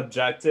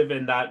objective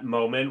in that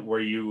moment? Were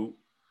you?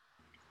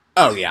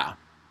 oh yeah,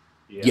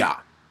 Yeah. yeah.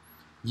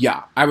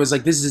 Yeah, I was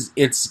like, this is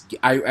it's.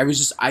 I was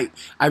just I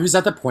was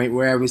at the point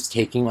where I was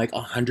taking like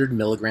 100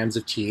 milligrams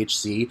of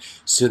THC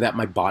so that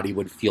my body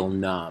would feel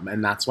numb,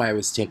 and that's why I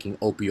was taking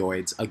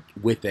opioids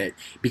with it,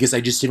 because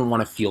I just didn't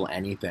want to feel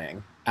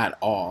anything at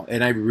all,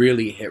 and I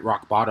really hit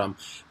rock bottom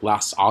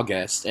last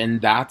August,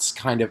 and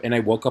and I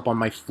woke up on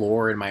my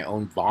floor in my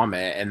own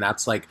vomit, and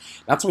that's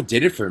what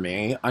did it for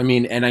me. I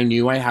mean, and I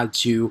knew I had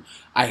to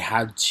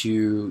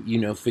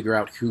figure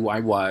out who I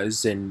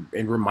was, and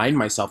remind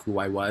myself who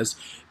I was,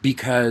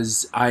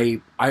 because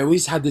I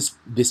always had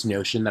this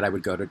notion that I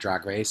would go to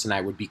Drag Race and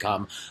I would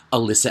become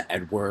Alyssa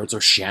Edwards or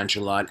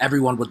Shangela, and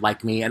everyone would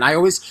like me, and I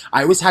always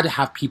had to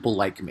have people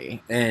like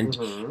me. And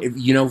Mm-hmm.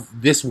 if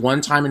this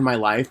one time in my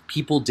life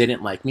people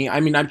didn't like me, I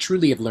mean, I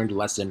truly have learned a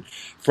lesson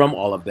from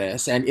all of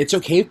this, and it's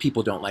okay if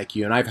people don't like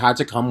you, and I've had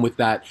to come with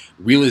that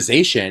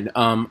realization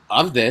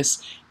of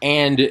this,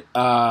 and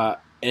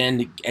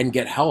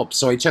get help.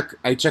 So I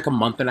took a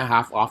month and a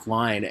half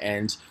offline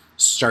and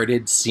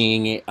started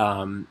seeing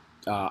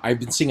I've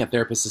been seeing a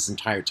therapist this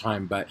entire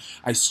time, but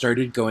I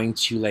started going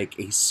to like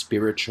a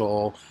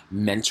spiritual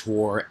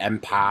mentor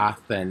empath,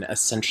 and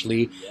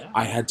essentially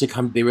I Yeah. had to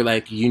come. They were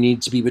like, "You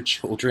need to be with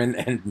children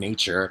and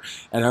nature,"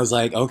 and I was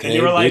like, And you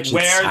 "Okay, were like, bitch, it's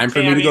 "Where's time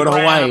for me to Tammy go to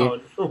Hawaii."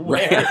 Brown? Right.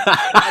 Where's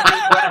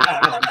Tammy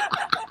Brown?"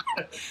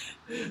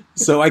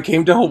 So I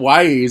came to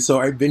Hawaii. So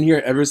I've been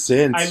here ever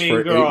I since mean,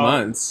 for eight girl,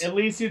 months. at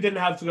least you didn't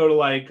have to go to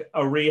like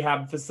a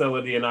rehab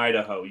facility in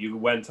Idaho. You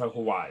went to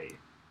Hawaii.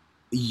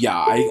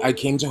 Yeah, I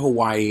came to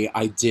Hawaii.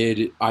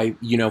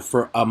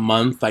 For a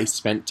month I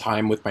spent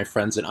time with my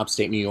friends in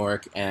upstate New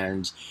York,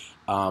 and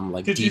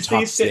like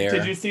detox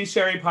Did you there. see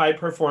Sherry Pie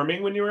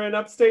performing when you were in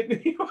upstate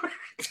New York?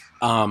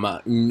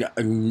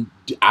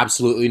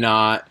 Absolutely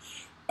not.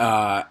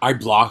 I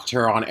blocked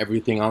her on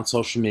everything on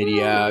social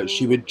media.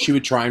 She would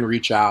try and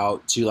reach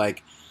out to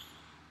like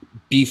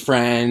be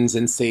friends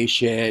and say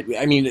shit.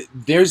 I mean,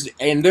 there's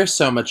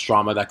so much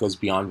drama that goes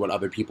beyond what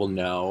other people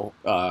know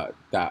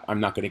that I'm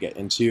not going to get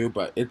into,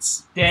 but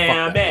it's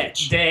Damn it.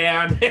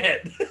 Damn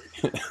it.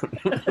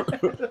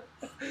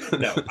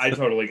 No, I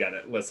totally get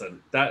it.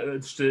 Listen, that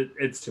it's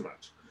too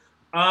much.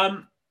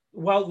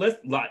 Well,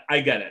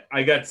 I get it.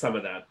 I get some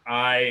of that.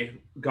 I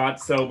got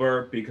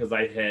sober because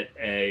I hit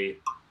a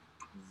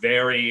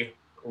very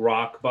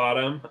rock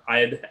bottom.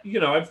 I've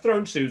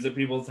thrown shoes at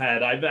people's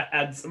head. I've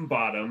had some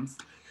bottoms.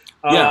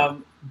 Yeah,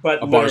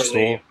 But a bar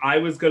literally, stool. I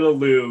was gonna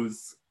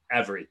lose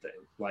everything.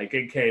 Like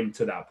it came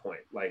to that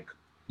point. Like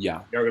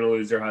Yeah, you're gonna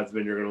lose your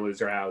husband. You're gonna lose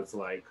your house.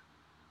 Like,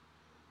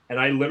 and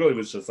I literally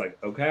was just like,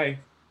 okay.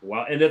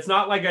 Well, and it's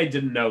not like I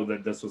didn't know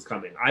that this was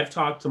coming. I've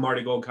talked to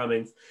Marty Gold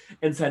Cummings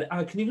and said,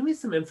 can you give me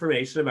some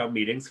information about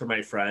meetings for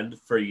my friend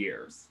for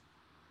years?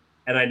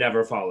 And I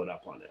never followed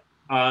up on it.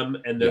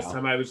 And this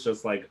time I was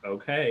just like,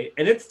 okay.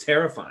 And it's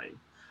terrifying.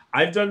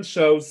 I've done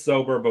shows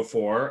sober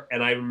before,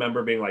 and I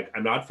remember being like,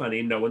 I'm not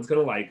funny. No one's going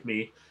to like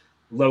me.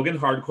 Logan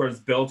Hardcore is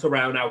built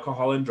around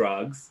alcohol and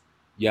drugs.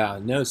 yeah,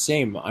 no,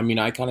 same. I mean,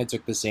 I kind of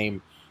took the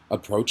same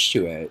approach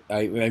to it.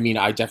 I mean,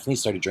 I definitely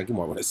started drinking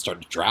more when I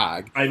started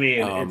drag. I mean,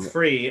 it's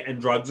free, and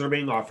drugs are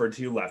being offered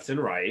to you left and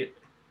right.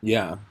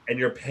 Yeah. And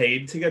you're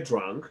paid to get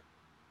drunk.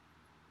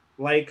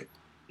 Like,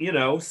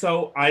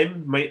 so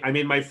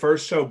my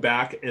first show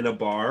back in a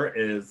bar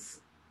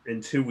is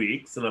in 2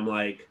 weeks, and I'm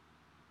like,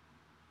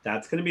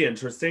 that's going to be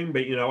interesting.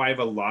 But, I have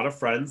a lot of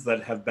friends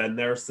that have been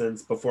there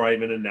since before I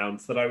even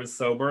announced that I was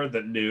sober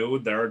that knew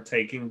they're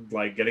getting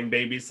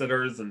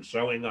babysitters and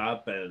showing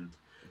up. And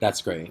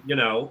that's great.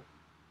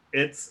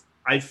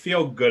 I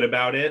feel good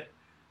about it.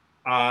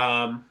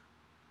 I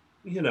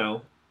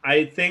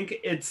think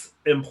it's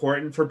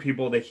important for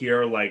people to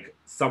hear like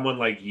someone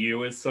like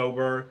you is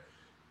sober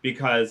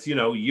because,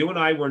 you and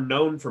I were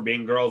known for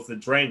being girls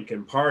that drank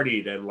and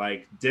partied and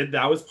like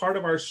that was part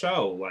of our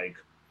show. Like,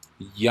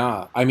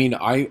 yeah, I mean,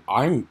 I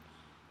mean,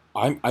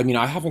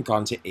 I haven't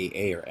gone to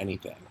AA or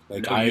anything.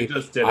 Like, no, you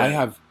just did I it.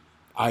 have,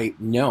 I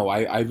no,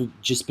 I've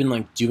just been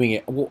like doing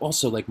it. Well,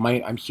 also like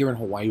I'm here in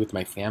Hawaii with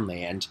my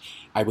family, and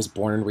I was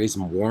born and raised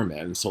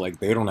Mormon, so like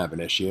they don't have an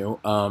issue.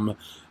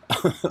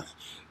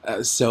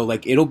 So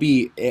like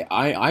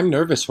I'm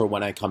nervous for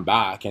when I come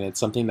back, and it's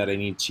something that I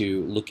need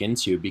to look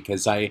into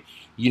because I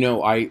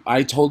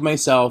told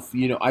myself,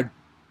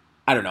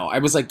 I don't know. I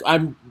was like,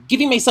 I'm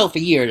giving myself a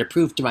year to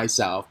prove to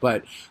myself,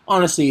 but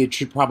honestly, it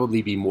should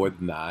probably be more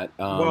than that.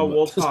 Well,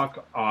 we'll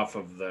talk off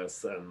of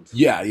this and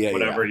yeah,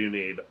 whatever you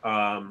need.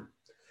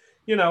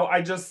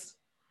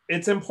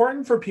 It's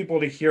important for people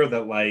to hear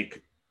that,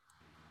 like,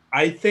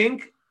 I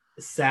think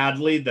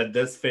sadly that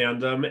this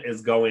fandom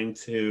is going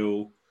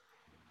to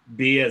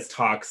be as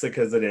toxic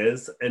as it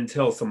is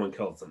until someone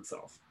kills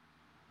themselves.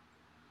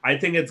 I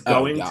think it's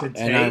going to take...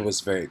 And I was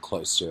very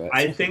close to it.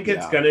 I think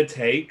it's going to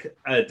take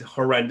a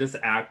horrendous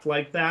act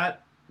like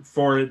that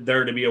for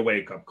there to be a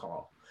wake-up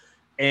call.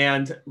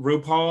 And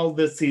RuPaul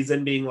this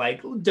season being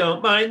like,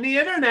 don't mind the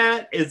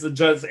internet, it's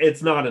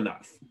not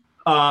enough.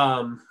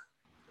 I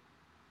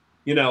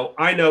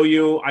know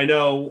you. I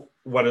know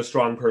what a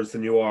strong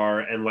person you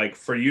are. And, like,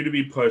 for you to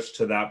be pushed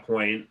to that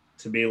point,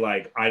 to be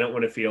like, I don't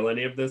want to feel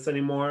any of this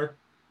anymore.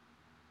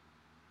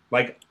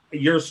 Like...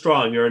 You're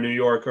strong. You're a New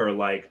Yorker.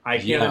 Like, I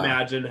can't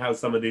imagine how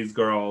some of these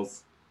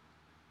girls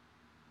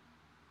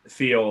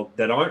feel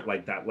that aren't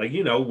like that. Like,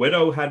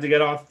 Widow had to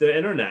get off the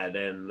internet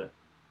and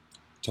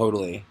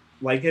totally.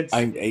 Like it's.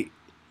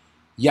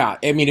 Yeah,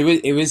 I mean,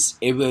 it was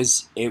the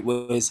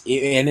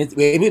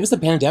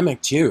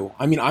pandemic too.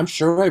 I mean, I'm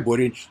sure I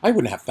wouldn't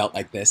have felt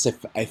like this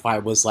if I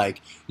was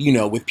like,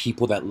 with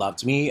people that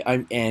loved me.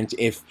 And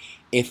if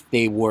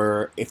they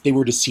were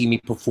to see me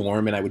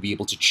perform and I would be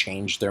able to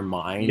change their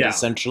mind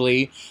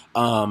essentially,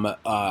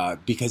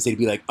 because they'd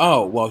be like,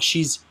 oh, well,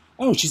 she's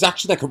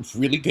actually like a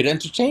really good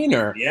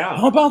entertainer. Yeah,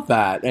 how about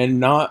that? And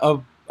not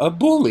a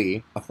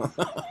bully.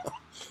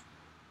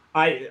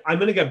 I'm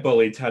gonna get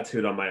bully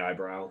tattooed on my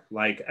eyebrow.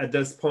 Like at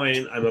this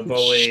point, I'm a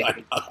bully.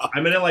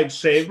 I'm gonna like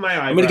shave my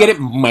eyebrow. I'm gonna get it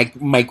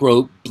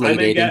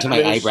microbladed into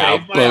my eyebrow.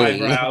 Shave my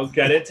eyebrow,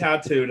 get it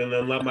tattooed, and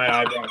then let my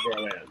eyebrow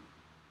grow in,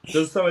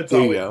 just so it's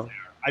always there.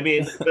 I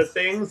mean, the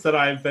things that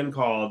I've been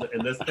called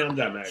in this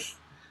pandemic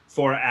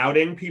for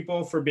outing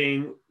people for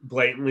being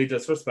blatantly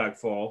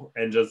disrespectful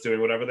and just doing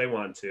whatever they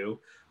want to,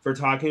 for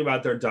talking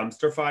about their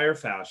dumpster fire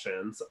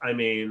fashions. I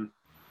mean.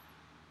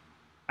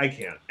 I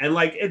can't. And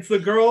like, it's the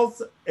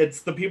girls,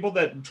 it's the people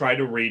that try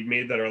to read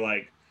me that are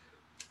like,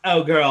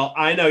 oh girl,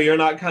 I know you're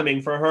not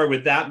coming for her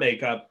with that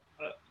makeup.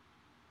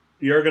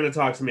 You're going to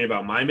talk to me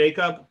about my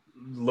makeup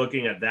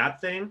looking at that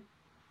thing?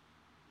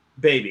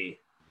 Baby.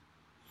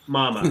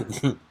 Mama.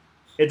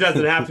 It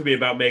doesn't have to be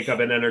about makeup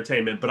and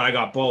entertainment, but I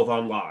got both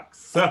on lock.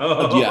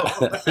 So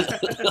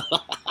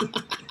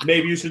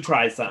maybe you should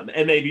try some.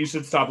 And maybe you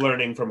should stop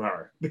learning from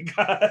her.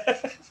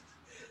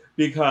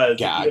 Because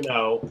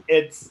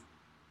it's...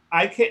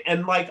 I can't,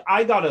 and like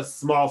I got a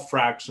small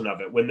fraction of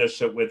it when this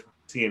shit with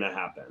Tina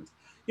happened.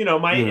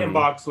 My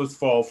inbox was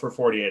full for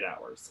 48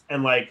 hours,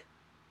 and like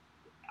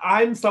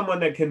I'm someone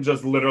that can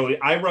just literally,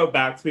 I wrote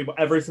back to people,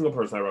 every single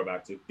person I wrote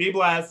back to, be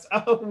blessed.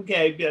 Oh,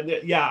 okay.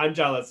 Yeah, I'm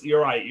jealous.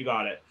 You're right. You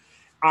got it.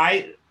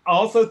 I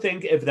also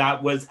think if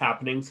that was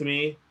happening to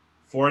me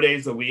 4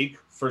 days a week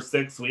for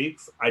 6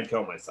 weeks, I'd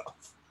kill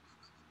myself.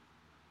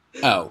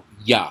 Oh,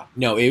 yeah.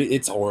 No,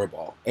 it's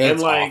horrible. And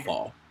It's like,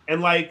 awful.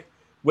 and like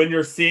when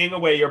you're seeing a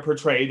way you're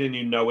portrayed and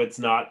you know it's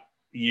not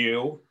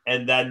you,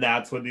 and then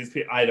that's what these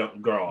people, I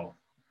don't, girl.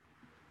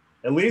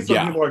 At least when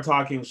Yeah. people are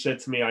talking shit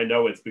to me, I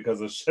know it's because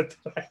of shit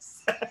that I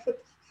said.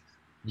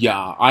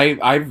 Yeah,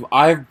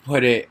 I've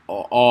put it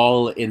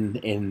all in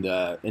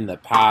the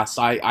past.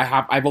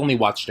 I've only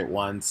watched it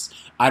once.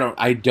 I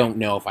don't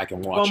know if I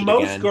can Well, watch it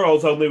most again.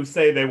 girls only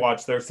say they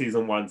watch their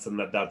season once and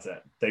that's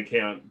it. They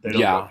don't go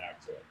Yeah.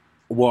 back to it.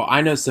 Well,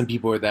 I know some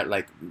people that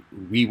like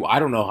I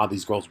don't know how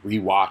these girls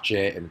rewatch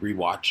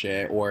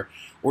it, or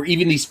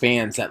even these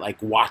fans that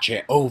like watch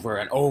it over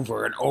and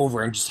over and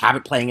over and just have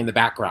it playing in the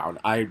background.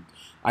 I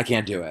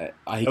can't do it.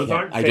 I Those can't.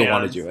 aren't I don't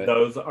want to fans, do it.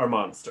 those are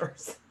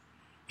monsters.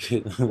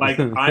 Like,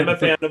 I'm a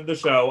fan of the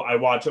show. I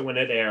watch it when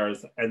it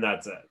airs, and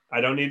that's it. I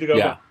don't need to go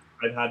back.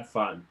 Yeah. I've had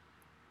fun.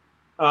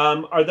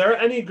 Are there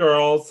any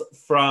girls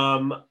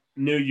from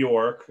New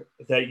York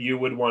that you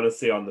would want to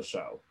see on the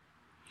show?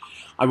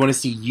 I want to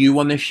see you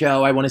on the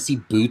show. I want to see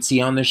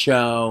Bootsy on the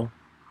show.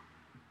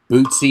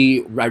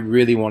 Bootsy, I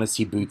really want to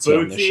see Bootsy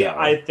on the Bootsy, show.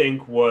 I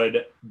think,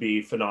 would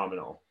be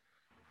phenomenal.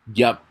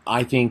 Yep,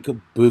 I think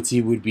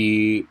Bootsy would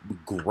be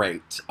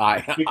great. Because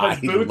I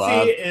Bootsy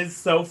love. is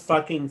so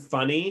fucking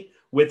funny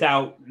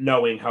without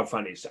knowing how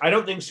funny I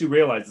don't think she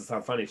realizes how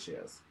funny she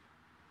is.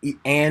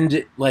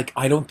 And like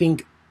I don't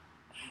think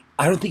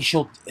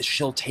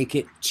she'll take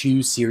it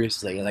too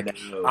seriously. Like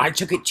No. I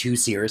took it too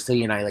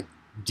seriously and I like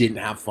didn't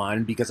have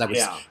fun because I was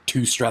Yeah.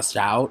 too stressed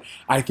out.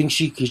 I think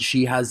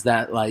she has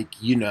that like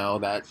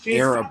that She's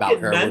air about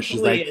fucking her where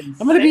she's mentally like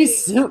I'm gonna be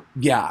insane.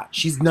 yeah,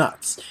 she's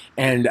nuts,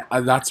 and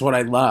that's what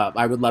I love.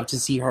 I would love to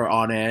see her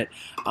on it.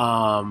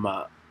 Um,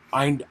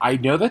 I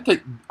know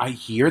that I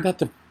hear that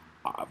the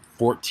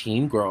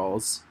 14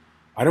 girls.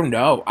 I don't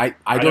know. I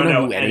I don't don't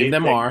know know who any of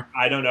them anything. are.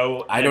 I don't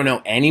know. I don't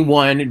know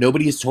anyone.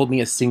 Nobody has told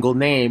me a single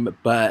name,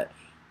 but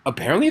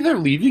apparently they're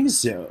leaving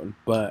soon.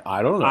 But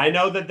I don't I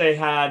know. know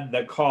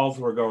that calls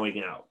were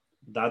going out.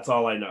 That's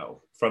all I know.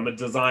 From a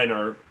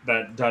designer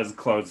that does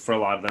clothes for a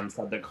lot of them,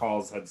 said that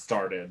calls had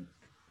started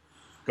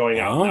going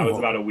out. And that was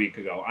about Oh, a week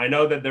ago. I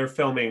know that they're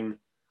filming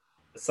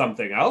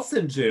something else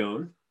in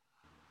June.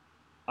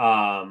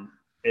 Um,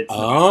 it's not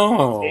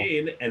oh,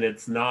 16 and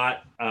it's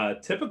not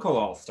typical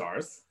All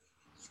Stars.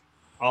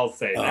 I'll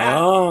say that.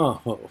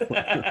 oh.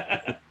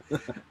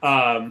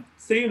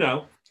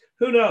 So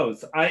who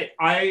knows?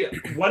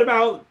 What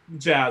about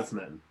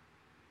Jasmine?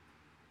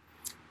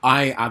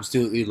 I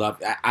absolutely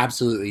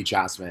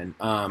Jasmine.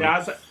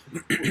 Jas-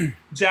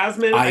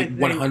 Jasmine, I I think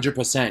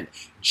 100%.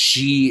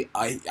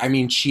 I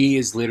mean, she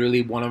is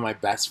literally one of my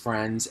best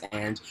friends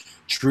and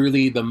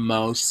truly the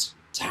most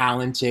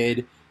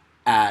talented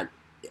at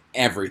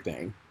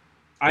everything.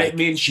 I Like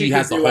mean she she could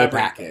has the do whole everything.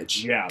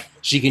 package. Yeah.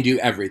 She can do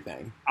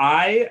everything.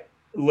 I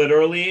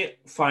literally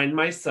find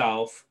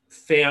myself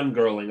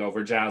fangirling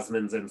over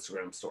Jasmine's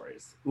Instagram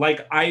stories.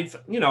 Like I've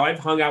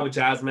hung out with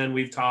Jasmine,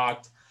 we've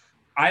talked.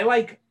 I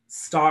like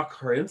stalk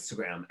her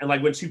Instagram, and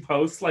like when she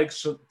posts like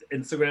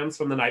Instagrams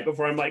from the night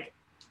before, I'm like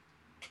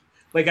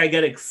I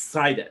get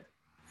excited.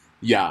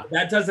 Yeah.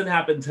 That doesn't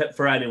happen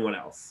for anyone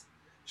else.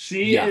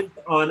 She Yeah. is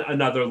on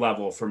another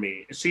level for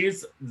me.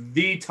 She's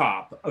the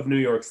top of New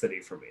York City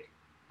for me,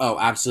 Oh,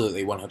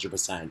 absolutely,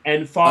 100%.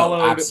 and Oh,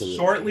 followed absolutely.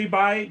 shortly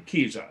by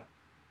Keisha.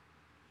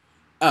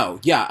 Oh,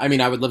 yeah. I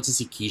mean, I would love to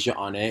see Keisha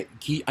on it.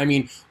 I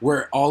mean,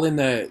 we're all in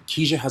the.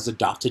 Keisha has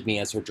adopted me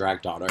as her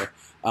drag daughter.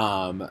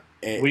 Um,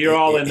 We are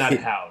all in that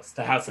house,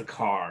 the house of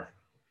Car,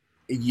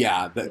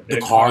 yeah, the the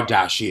big car,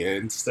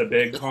 Kardashians, the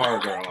big car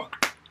girl.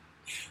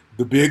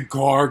 the big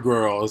car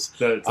girls.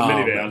 It's a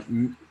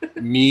minivan.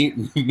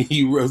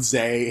 Me, Rose,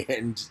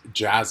 and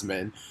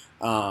Jasmine.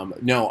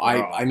 No, I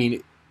Girl.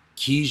 mean,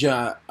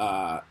 Keisha.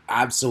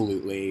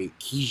 Absolutely,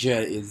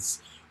 Keisha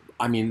is.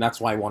 I mean, that's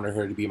why I wanted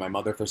her to be my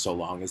mother for so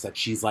long. Is that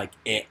she's like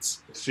it.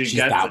 She She's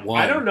gets it. that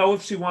I don't one. know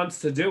if she wants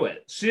to do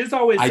it. She's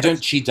always I said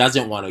don't. She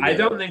doesn't want to I do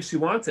don't it. think she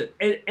wants it.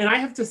 And I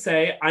have to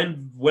say,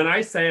 when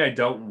I say I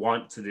don't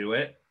want to do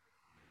it,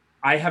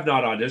 I have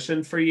not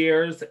auditioned for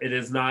years. It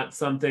is not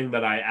something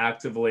that I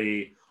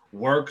actively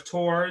work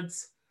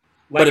towards.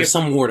 But Like if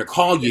someone were to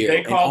call if you they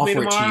and called me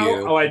offer it to tomorrow,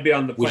 you, oh, I'd be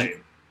on the would you?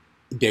 plane.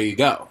 There you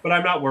go. But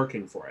I'm not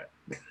working for it.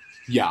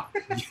 Yeah.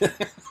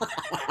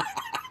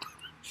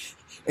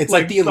 It's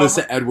like Like the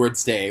Alyssa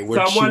Edwards day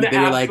where someone they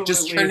were like,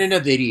 just turn absolutely in a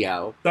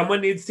video.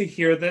 someone needs to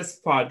hear this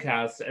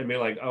podcast and be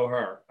like, oh,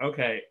 her.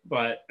 Okay.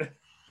 But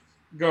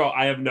girl,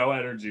 I have no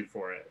energy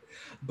for it.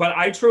 But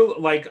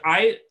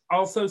I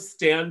also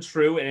stand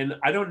true, and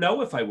I don't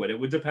know if I would. It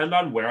would depend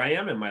on where I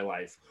am in my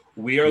life.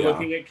 We are Yeah.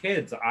 looking at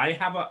kids.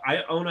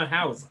 I own a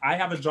house. I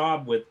have a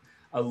job with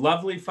a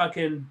lovely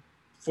fucking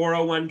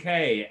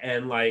 401k,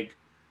 and like,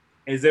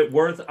 is it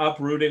worth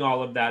uprooting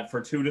all of that for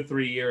 2 to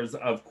 3 years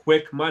of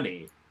quick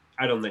money?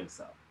 I don't think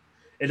so.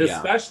 It Yeah.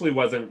 especially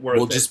wasn't worth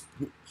Well, it.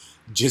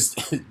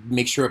 just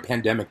make sure a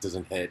pandemic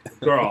doesn't hit.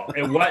 Girl,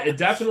 it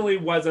definitely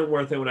wasn't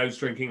worth it when I was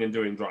drinking and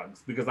doing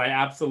drugs, because I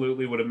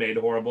absolutely would have made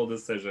horrible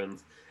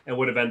decisions and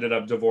would have ended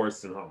up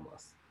divorced and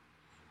homeless.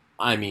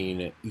 I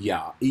mean,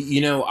 yeah.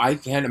 You know, I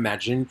can't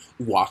imagine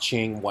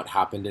watching what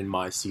happened in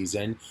my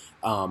season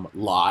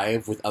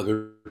live with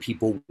other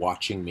people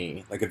watching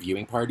me, like a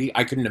viewing party.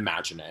 I couldn't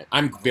imagine it.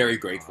 I'm very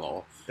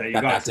grateful That you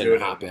that got that to do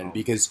didn't it at happen home.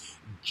 because,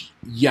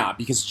 yeah,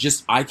 because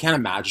just I can't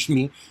imagine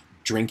me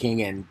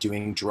drinking and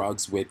doing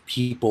drugs with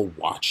people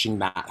watching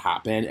that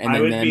happen and I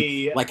then would them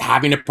be like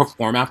having to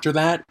perform after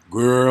that.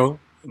 Girl,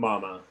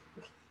 Mama.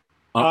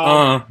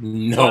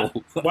 no.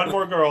 One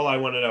more girl I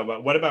want to know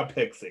about. What about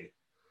Pixie?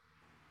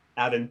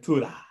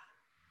 Aventura.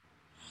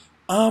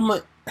 Um,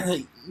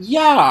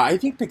 yeah, I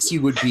think Pixie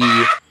would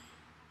be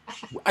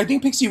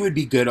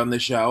good on the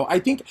show. I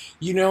think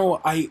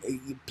I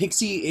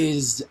Pixie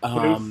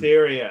Too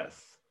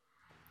serious.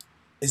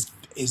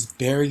 is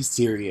very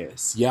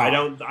serious. Yeah,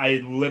 I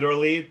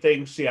literally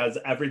think she has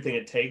everything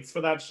it takes for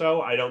that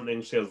show. I don't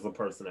think she has the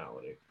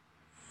personality.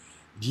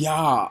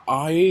 yeah.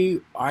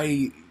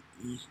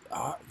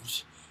 Uh,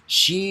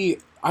 she.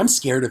 I'm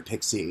scared of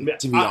Pixie,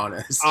 to be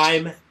honest.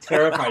 I'm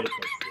terrified of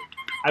Pixie.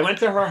 I went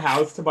to her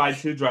house to buy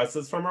 2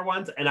 dresses from her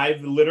once, and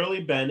I've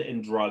literally been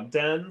in drug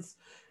dens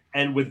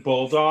and with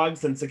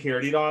bulldogs and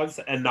security dogs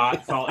and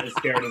not felt as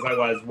scared as I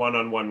was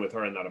one-on-one with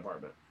her in that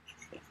apartment.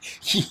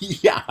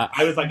 Yeah,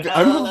 I was like,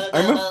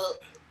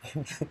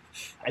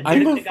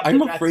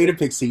 I'm afraid of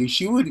Pixie.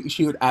 She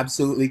would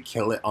absolutely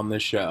kill it on the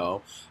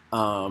show.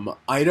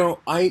 I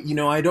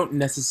don't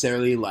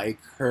necessarily like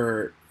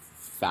her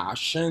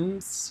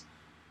fashions.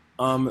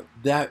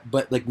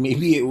 But like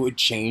maybe it would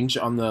change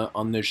on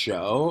the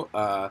show.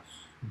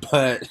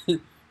 But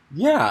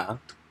yeah,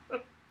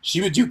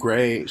 she would do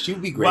great. She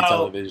would be great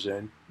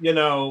television.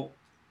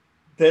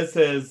 This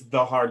is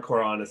the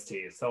hardcore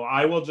honesty. So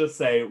I will just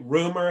say,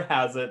 rumor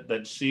has it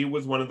that she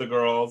was one of the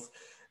girls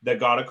that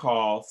got a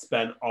call,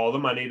 spent all the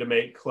money to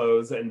make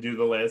clothes and do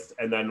the list,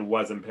 and then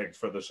wasn't picked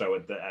for the show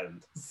at the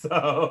end.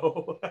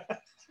 So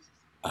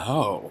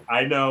Oh,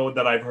 I know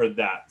that I've heard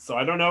that. So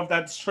I don't know if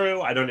that's true.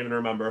 I don't even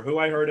remember who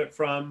I heard it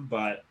from,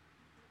 but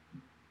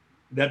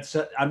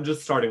I'm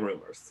just starting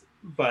rumors.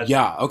 But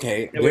yeah,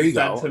 okay, it there was you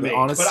said go. to me.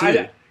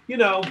 Honesty.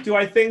 Do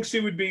I think she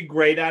would be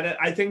great at it?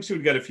 I think she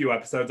would get a few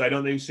episodes. I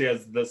don't think she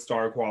has the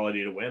star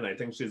quality to win. I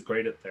think she's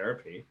great at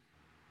therapy.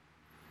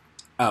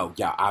 Oh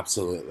yeah,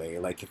 absolutely.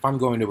 Like if I'm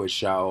going to a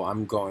show,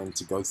 I'm going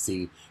to go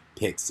see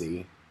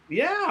Pixie.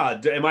 Yeah.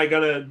 Am I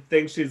gonna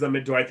think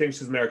do I think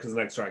she's America's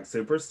Next Drag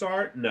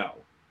Superstar? No.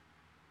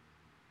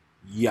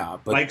 Yeah,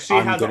 but Like she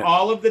I'm has gonna.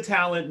 all of the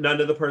talent, none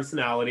of the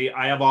personality.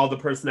 I have all the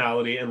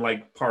personality and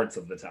like parts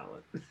of the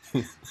talent.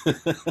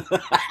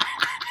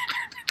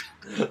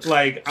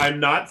 Like I'm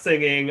not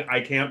singing,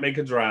 I can't make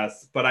a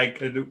dress, but I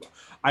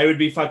would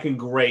be fucking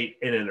great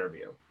in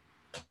interview.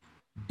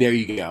 There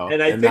you go.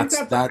 And I think that's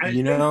that. I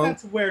think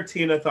that's where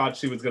Tina thought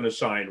she was going to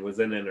shine, was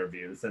in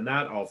interviews, and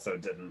that also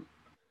didn't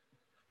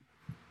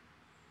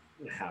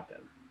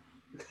happen.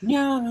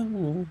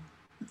 Yeah.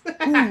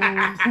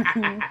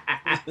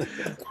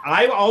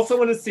 I also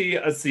want to see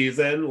a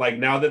season, like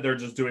now that they're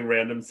just doing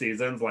random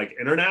seasons, like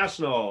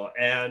International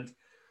and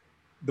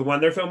the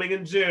one they're filming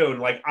in June.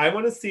 Like I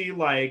want to see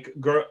like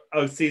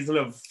a season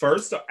of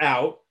First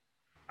Out.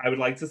 I would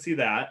like to see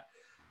that.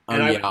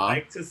 And I would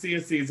like to see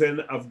a season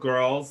of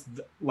girls,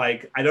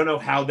 like, I don't know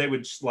how they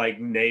would like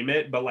name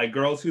it, but like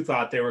girls who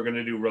thought they were going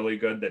to do really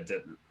good that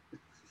didn't.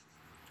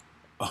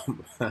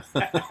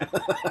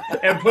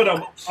 And put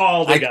them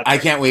all together. I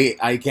can't wait.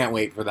 I can't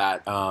wait for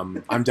that.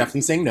 I'm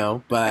definitely saying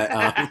no, but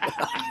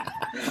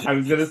I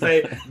was going to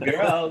say,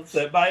 girls,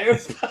 sit by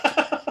yourself.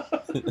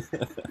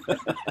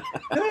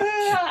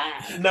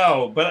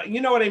 No, but you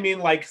know what I mean?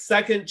 Like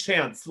second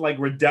chance, like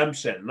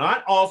redemption,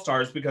 not all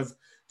stars, because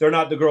they're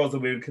not the girls that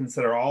we would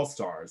consider all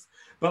stars,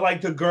 but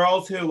like the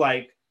girls who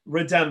like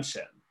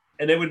redemption.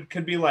 And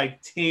could be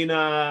like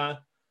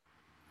Tina.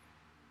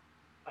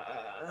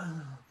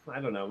 I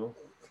don't know.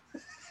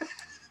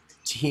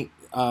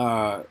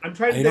 I'm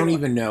trying to I don't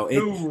even know.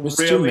 There's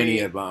too many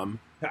of them.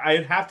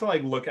 I'd have to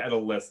like look at a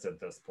list at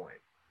this point.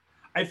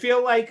 I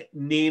feel like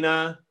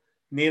Nina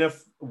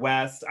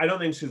West. I don't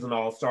think she's an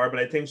all-star, but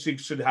I think she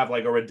should have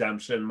like a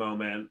redemption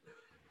moment.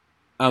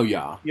 Oh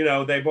yeah.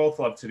 They both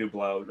love to do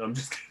blow. I'm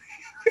just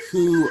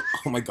kidding.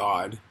 Oh my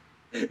god.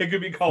 It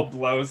could be called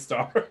Blow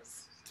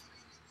Stars.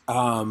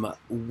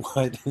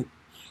 What?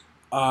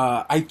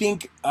 I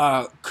think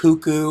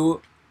Cuckoo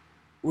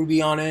would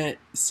be on it.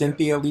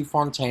 Cynthia Lee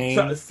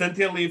Fontaine.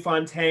 Cynthia Lee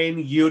Fontaine,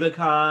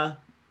 Utica.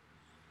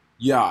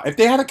 Yeah, if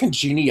they had a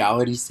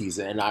congeniality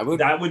season,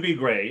 That would be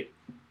great.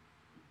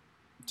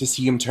 To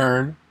see him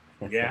turn.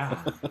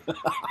 Yeah.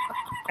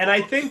 And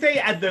I think they,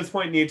 at this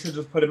point, need to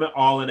just put them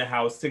all in a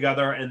house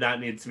together, and that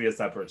needs to be a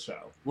separate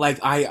show. Like,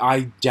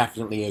 I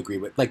definitely agree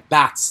with, like,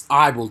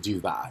 I will do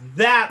that.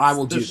 I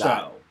will do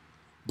that.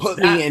 Put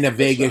me in a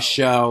Vegas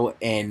show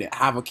and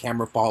have a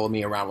camera follow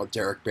me around with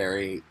Derek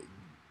Barry.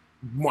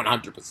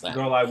 100%.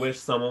 Girl, I wish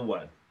someone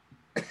would.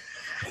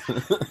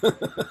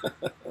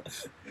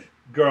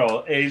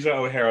 Girl, Asia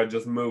O'Hara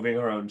just moving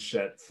her own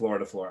shit floor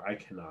to floor. I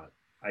cannot.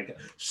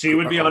 She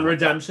would be on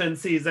Redemption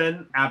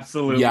season,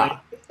 absolutely. Yeah.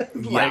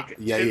 Like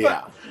yeah, she's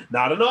yeah.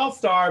 not an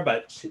all-star,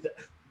 but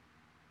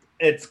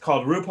it's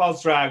called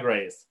RuPaul's Drag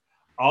Race.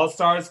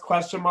 All-stars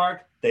question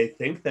mark. They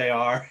think they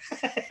are.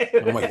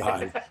 Oh my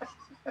god.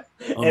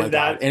 Oh my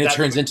god. And it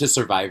turns into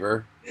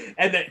Survivor.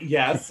 And then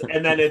yes,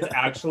 and then it's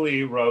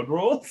actually Road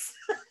Rules.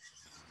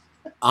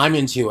 I'm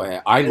into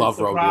it. I love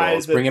Road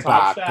Rules. Bring it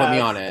back. Put me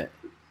on it.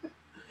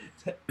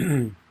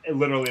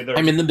 Literally,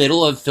 I'm in the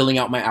middle of filling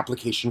out my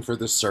application for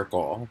The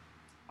Circle.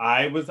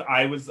 I was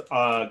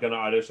gonna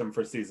audition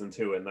for season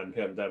 2, and then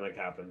pandemic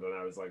happened, and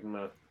I was like,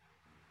 nah.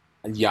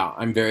 Yeah,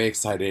 I'm very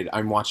excited.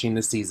 I'm watching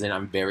the season.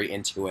 I'm very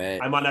into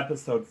it. I'm on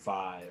episode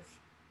 5.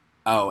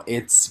 Oh,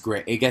 it's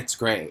great. It gets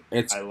great.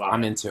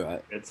 I'm into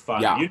it. It's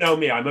fun. Yeah. You know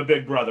me. I'm a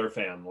Big Brother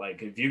fan.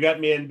 Like, if you got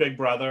me in Big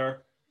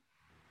Brother,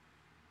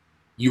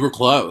 you were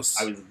close.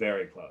 I was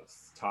very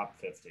close. Top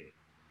 50.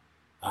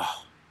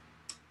 Oh.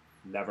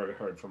 Never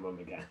heard from him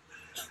again.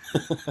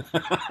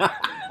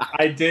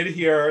 I did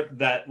hear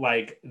that,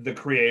 like, the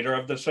creator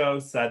of the show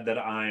said that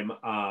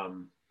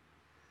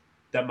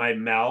that my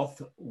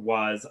mouth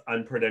was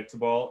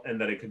unpredictable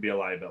and that it could be a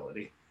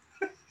liability.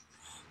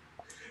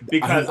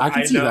 Because I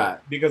can see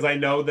that. Because I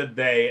know that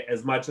they,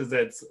 as much as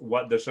it's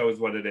what the show is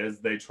what it is,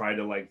 they try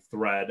to like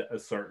thread a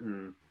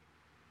certain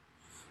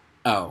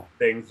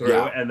thing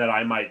through, and that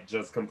I might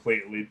just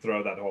completely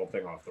throw that whole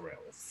thing off the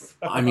rails.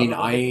 I mean,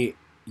 I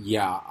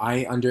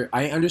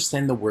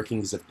understand the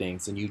workings of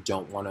things, and you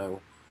don't want to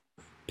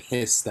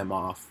piss them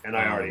off. And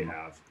I already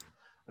have.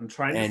 I'm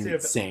trying to see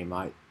if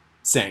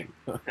same.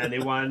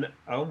 Anyone?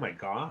 Oh my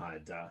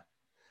god!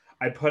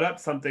 I put up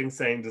something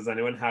saying, "Does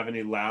anyone have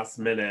any last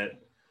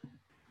minute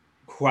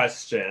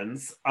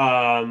questions?"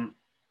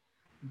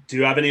 Do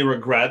you have any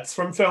regrets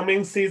from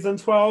filming season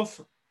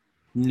 12?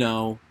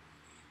 No.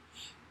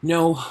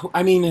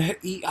 I mean,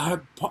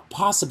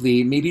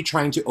 possibly, maybe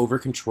trying to over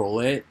control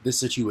the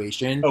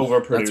situation.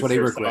 That's what I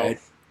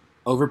regret.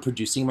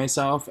 Overproducing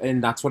myself,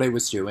 and that's what I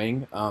was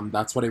doing.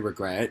 That's what I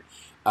regret.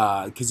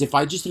 Because if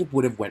I just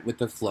would have went with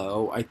the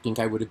flow, I think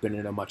I would have been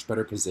in a much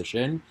better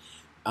position.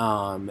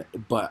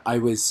 But I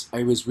was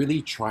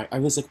really trying. I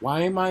was like,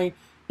 why am I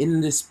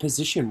in this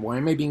position? Why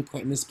am I being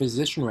put in this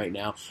position right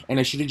now? And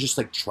I should have just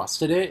like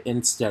trusted it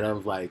instead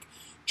of like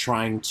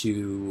trying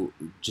to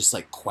just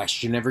like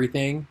question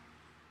everything.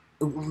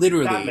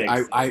 Literally,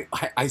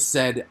 I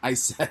said,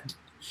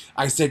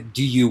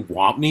 do you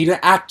want me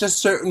to act a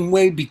certain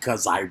way?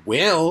 Because I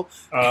will.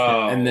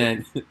 Oh. And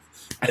then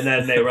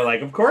they were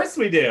like, of course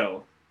we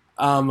do.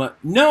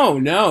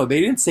 No,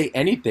 they didn't say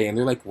anything.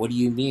 They're like, what do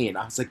you mean?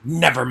 I was like,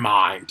 never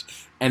mind.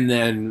 And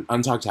then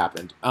Untucked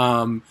happened.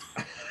 Like,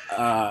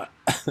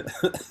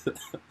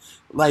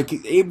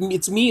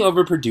 it's me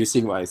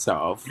overproducing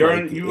myself. You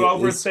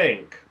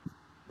overthink.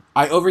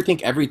 I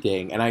overthink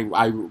everything, and I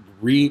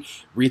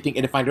rethink,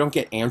 and if I don't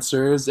get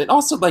answers, and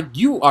also like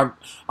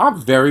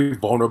I'm very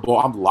vulnerable.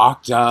 I'm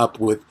locked up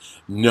with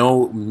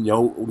no,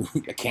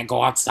 I can't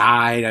go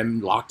outside.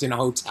 I'm locked in a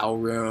hotel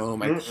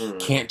room. I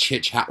can't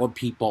chit chat with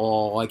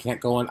people. I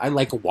can't go on. I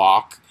like a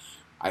walk.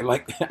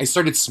 I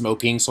started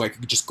smoking so I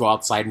could just go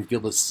outside and feel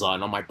the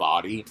sun on my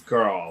body.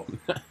 Girl,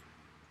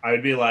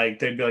 they'd be like,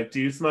 do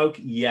you smoke?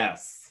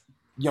 Yes.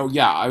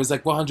 Yeah, I was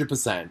like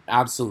 100%,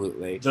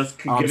 absolutely. Just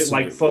give it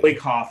like fully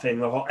coughing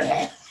the whole.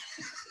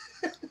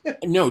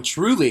 No,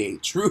 truly,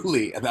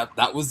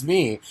 that was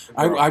me.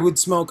 I would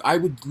smoke. I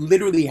would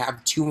literally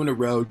have 2 in a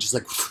row, just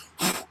like,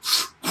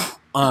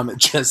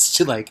 just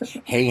to like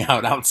hang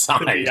out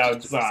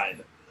outside.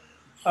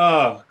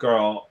 Oh,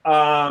 girl.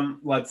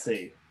 Let's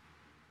see.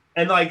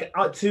 And like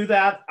to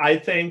that, I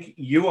think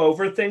you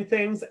overthink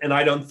things, and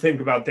I don't think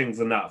about things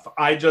enough.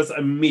 I just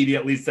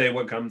immediately say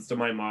what comes to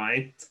my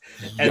mind,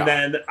 and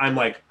then I'm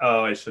like,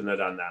 "Oh, I shouldn't have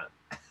done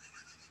that."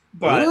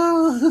 But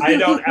I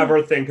don't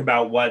ever think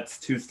about what's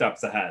 2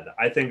 steps ahead.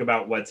 I think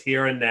about what's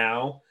here and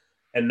now,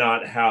 and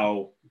not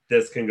how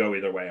this can go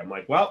either way. I'm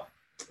like, well,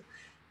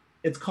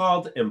 it's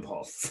called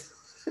impulse,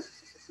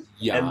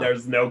 and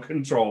there's no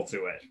control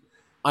to it.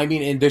 I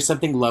mean, and there's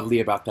something lovely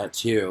about that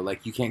too.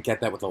 Like, you can't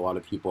get that with a lot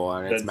of people,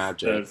 and it's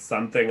magic. There's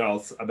something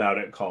else about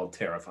it called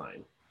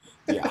terrifying.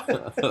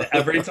 Yeah.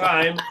 Every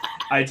time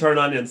I turn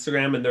on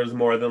Instagram and there's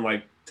more than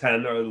like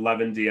 10 or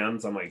 11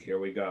 DMs, I'm like, here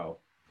we go.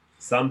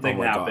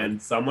 Something happened.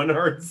 God. Someone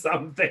heard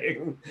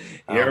something.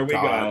 Here we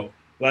go.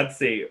 Let's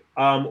see.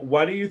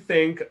 What do you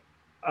think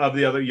of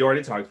the other? You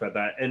already talked about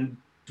that. And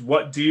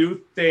what do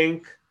you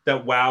think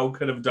that WoW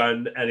could have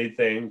done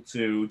anything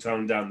to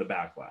tone down the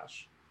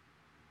backlash?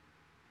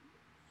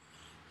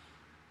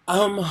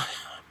 I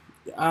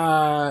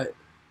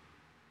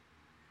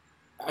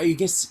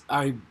guess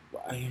I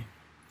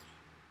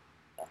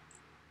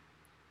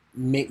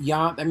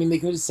mean, they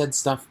could have said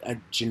stuff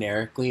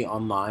generically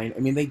online. I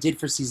mean, they did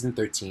for season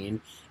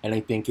 13, and I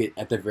think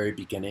at the very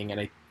beginning,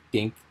 and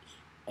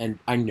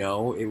I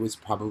know it was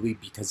probably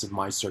because of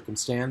my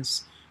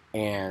circumstance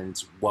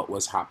and what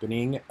was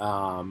happening.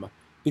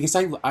 because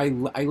I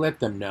let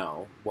them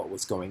know what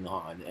was going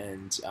on,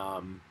 and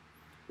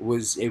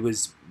was it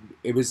was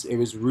it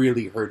was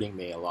really hurting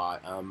me a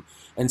lot.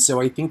 And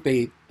so I think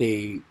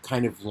they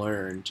kind of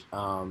learned,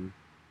 and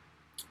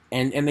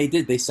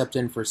they stepped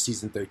in for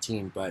season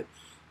 13, but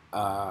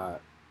uh,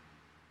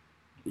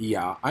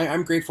 yeah,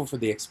 I'm grateful for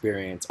the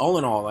experience. All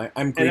in all, I'm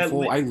And at grateful.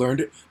 least,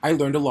 I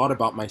learned a lot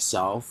about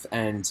myself,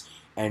 and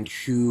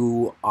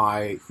who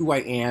I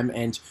am,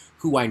 and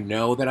who I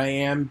know that I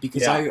am,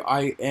 because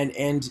yeah.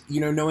 and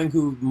knowing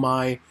who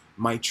my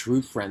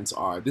true friends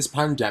are. This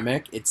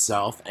pandemic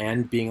itself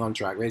and being on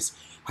Drag Race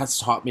has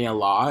taught me a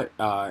lot,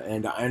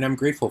 and I'm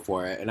grateful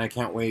for it, and I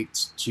can't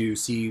wait to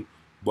see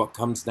what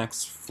comes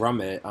next from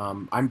it.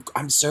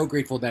 I'm so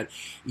grateful that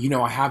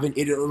I haven't.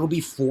 It'll be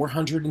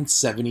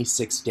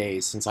 476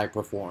 days since I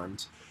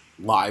performed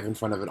live in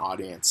front of an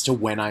audience to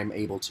when I'm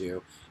able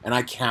to, and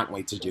I can't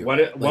wait to do it.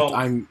 Like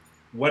Well,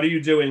 what are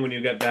you doing when you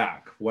get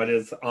back? What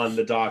is on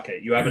the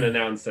docket? You haven't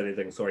announced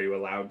anything, so are you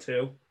allowed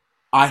to?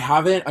 I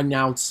haven't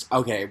announced.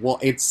 Okay, well,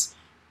 it's.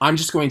 I'm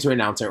just going to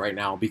announce it right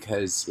now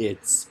because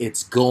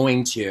it's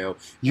going to.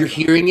 You're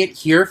Okay. hearing it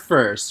here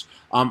first.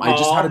 I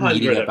just had All a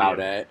meeting 100 of about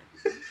you. it.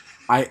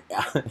 I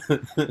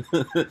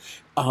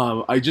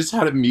I just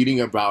had a meeting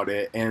about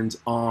it, and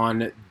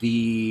on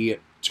the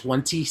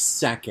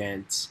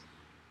 22nd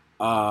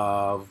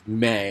of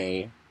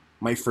May,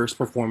 my first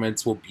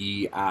performance will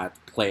be at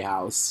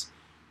Playhouse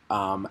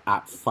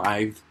at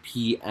 5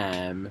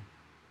 p.m.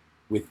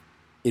 with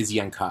Izzy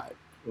Uncut.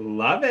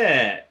 Love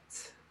it.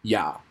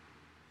 Yeah.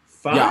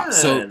 Yeah,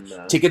 so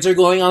Fun. tickets are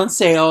going on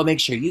sale. Make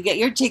sure you get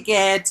your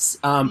tickets.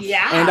 And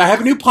I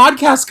have a Yeah. new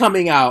podcast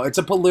coming out. It's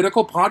a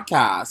political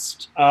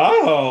podcast.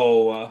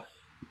 Oh.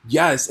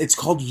 Yes, it's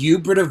called You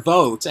Brita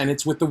Vote, and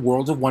it's with the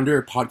World of Wonder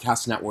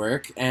podcast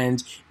network,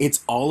 and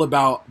it's all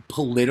about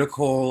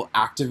political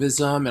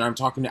activism. And I'm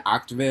talking to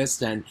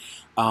activists, and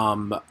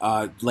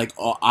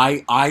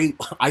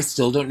I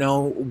still don't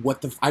know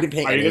I didn't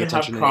pay Are you any gonna have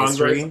attention in Congress?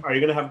 history. Are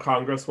you gonna have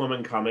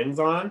Congresswoman Cummings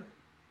on?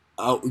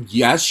 Oh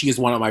yes, she is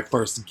one of my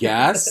first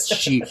guests.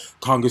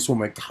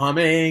 Congresswoman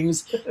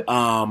Cummings.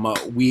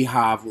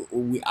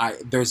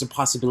 There's a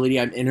possibility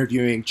I'm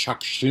interviewing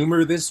Chuck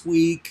Schumer this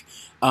week.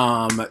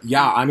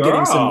 Yeah, I'm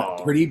getting some Girl.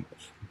 pretty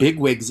big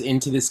wigs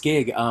into this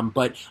gig.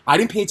 But I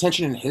didn't pay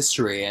attention in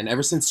history, and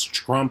ever since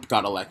Trump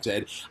got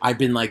elected, I've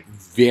been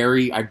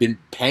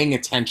paying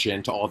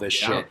attention to all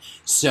this Yeah. shit.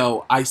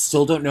 So I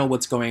still don't know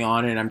what's going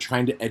on, and I'm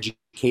trying to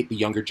educate the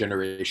younger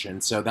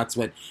generation. So that's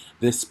what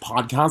this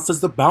podcast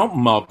is about,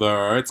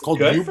 mother. It's called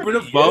Good You for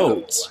Brita you.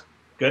 Vote.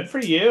 Good for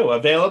you.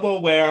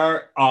 Available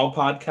where all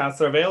podcasts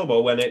are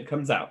available when it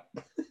comes out.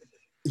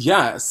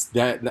 Yes,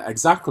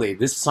 exactly.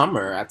 This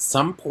summer, at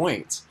some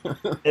point.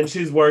 And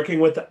she's working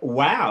with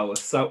wow.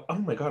 So oh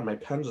my god, my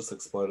pen just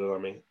exploded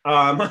on me.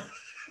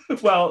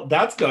 Well,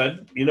 that's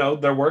good.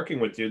 They're working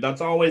with you.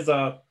 That's Yeah, always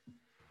a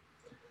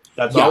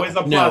plus,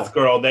 no,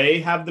 girl. They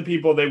have the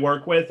people they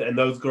work with, and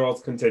those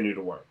girls continue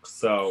to work.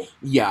 So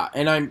yeah,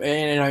 and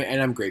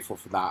I'm grateful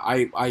for that.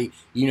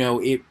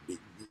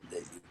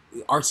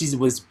 Our season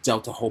was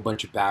dealt a whole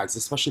bunch of bags,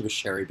 especially with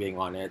Sherry being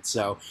on it.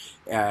 So,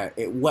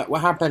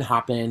 what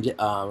happened,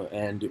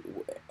 and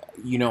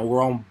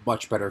we're all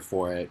much better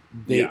for it.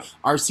 yeah.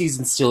 Our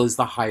season still is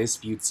the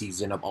highest viewed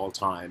season of all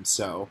time.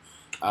 So,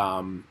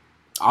 um,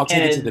 I'll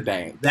take it to the And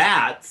bank.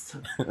 that's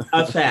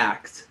a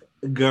fact,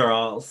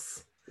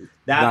 girls.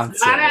 That's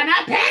That's not it. an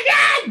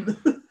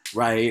opinion.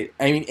 Right.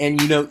 I mean,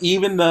 and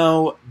even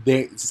though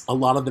a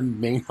lot of them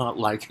may not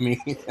like me,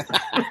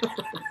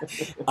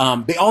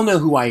 they all know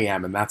who I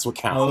am, and that's what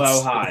Hello,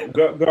 counts. hi.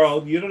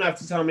 Girl, you don't have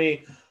to tell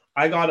me.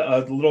 I got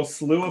a little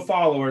slew of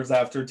followers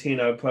after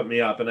Tina put me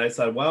up, and I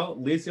said, well,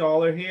 at least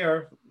y'all are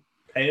here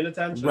paying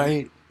attention.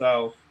 Right.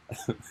 So,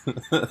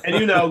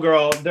 and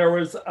girl, there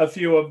was a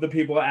few of the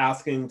people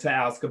asking to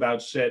ask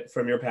about shit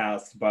from your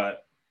past,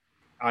 but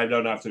I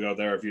don't have to go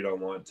there if you don't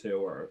want to,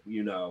 or,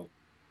 Yeah.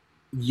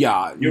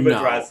 you've No.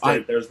 addressed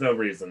it. There's no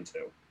reason to.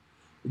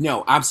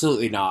 No.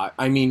 Absolutely not.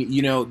 I mean,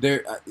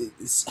 there.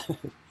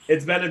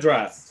 It's been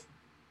addressed.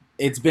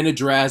 It's been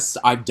addressed.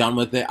 I've done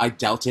with it. I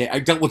dealt it. I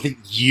dealt with it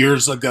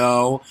years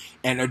ago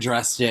and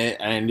addressed it,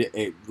 and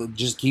it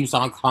just keeps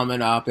on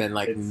coming up, and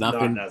like It's not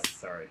nothing.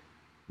 necessary.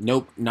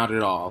 Nope. Not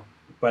at all.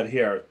 But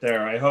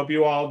there. I hope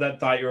you all that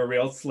thought you were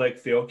real slick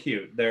feel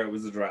cute. There it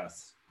was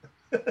addressed.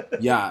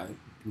 Yeah.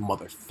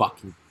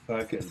 Motherfucking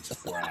Fucking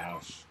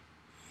trash.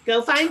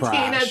 Go find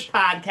Tina's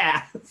trash.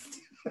 podcast.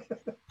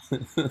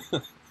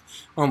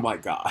 Oh my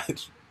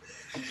god.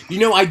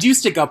 I do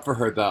stick up for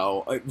her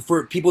though.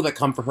 For people that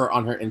come for her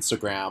on her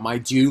Instagram, I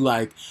do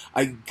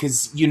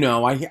because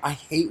I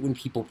hate when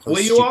people post Well,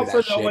 you stupid also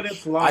ass know shit. what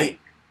it's like.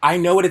 I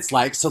know what it's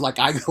like, so like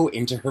I go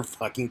into her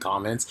fucking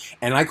comments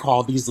and I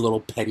call these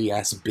little petty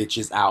ass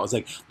bitches out. It's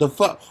like the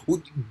fuck,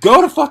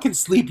 go to fucking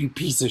sleep, you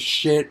piece of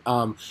shit.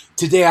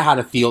 Today I had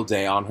a field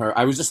day on her.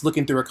 I was just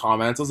looking through her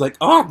comments. I was like,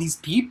 oh, these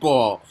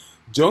people,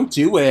 don't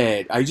do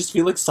it. I just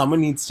feel like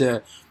someone needs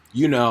to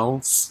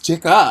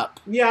stick up.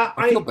 Yeah,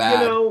 I feel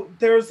bad.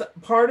 there's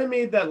part of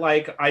me that,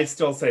 like, I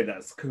still say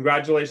this.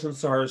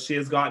 Congratulations to her. She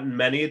has gotten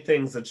many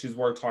things that she's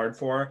worked hard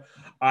for.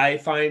 I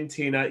find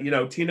Tina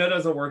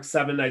doesn't work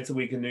 7 nights a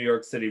week in New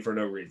York City for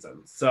no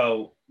reason.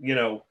 So,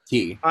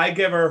 T. I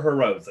give her her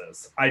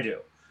roses. I do.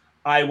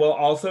 I will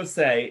also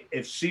say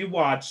if she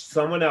watched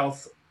someone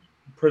else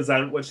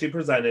present what she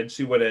presented,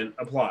 she wouldn't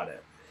applaud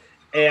it.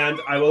 And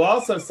I will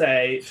also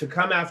say, to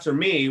come after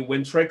me,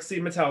 when Trixie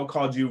Mattel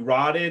called you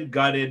rotted,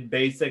 gutted,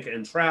 basic,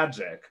 and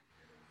tragic,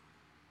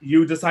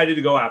 you decided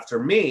to go after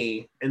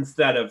me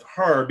instead of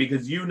her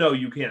because you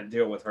can't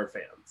deal with her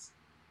fans.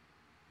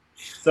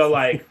 So,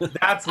 like,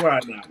 that's where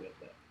I'm at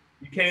with it.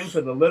 You came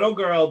for the little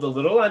girl, the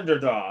little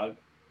underdog.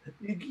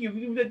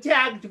 You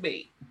attacked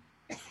me.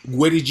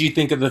 What did you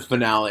think of the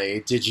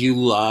finale? Did you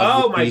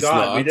love Oh my these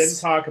God, we didn't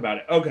looks? talk about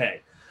it.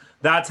 Okay,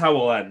 that's how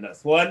we'll end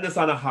this. We'll end this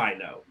on a high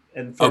note.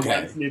 And for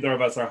Okay. once, neither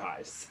of us are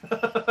highs.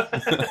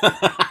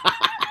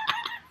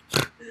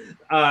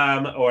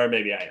 Or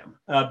maybe I am.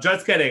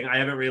 Just kidding. I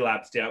haven't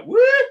relapsed yet.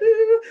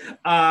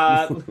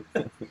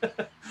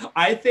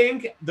 I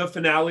think the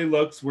finale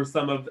looks were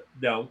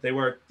they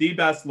were the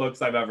best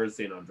looks I've ever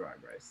seen on Drag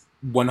Race.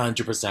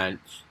 100%.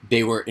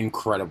 They were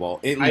incredible.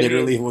 It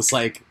literally was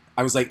like,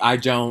 I was like, I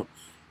don't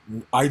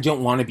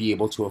want to be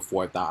able to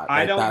afford that.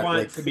 I don't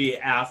want to be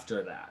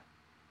after that.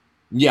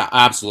 Yeah,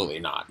 absolutely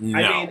not. No.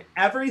 I mean,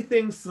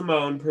 everything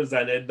Simone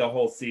presented the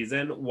whole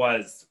season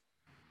was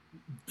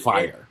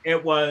fire.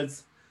 It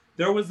was.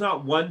 There was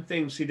not one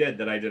thing she did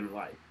that I didn't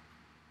like.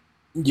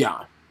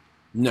 Yeah.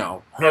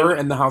 No. Her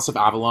and the House of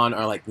Avalon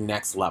are like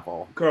next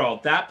level. Girl,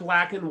 that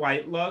black and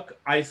white look,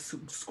 I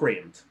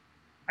screamed.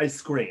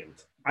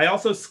 I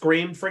also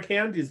screamed for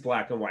Candy's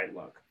black and white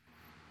look.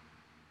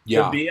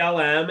 Yeah. The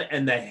BLM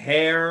and the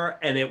hair,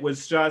 and it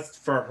was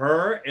just, for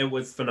her, it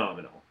was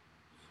phenomenal.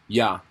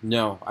 Yeah,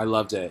 no, I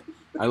loved it.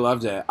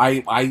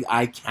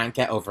 I can't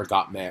get over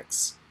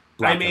Gottmix.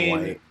 Black and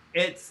white.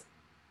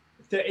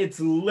 It's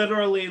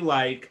literally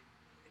like,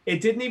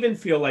 it didn't even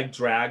feel like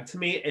drag to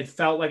me. It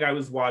felt like I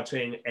was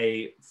watching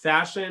a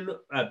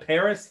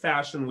Paris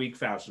Fashion Week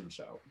fashion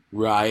show.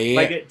 Right.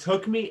 Like, it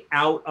took me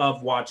out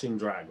of watching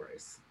Drag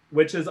Race,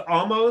 which is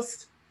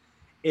almost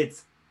a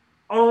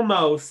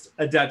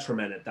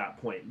detriment at that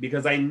point,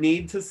 because I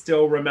need to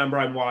still remember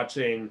I'm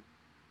watching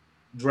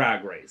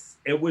Drag Race.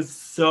 It was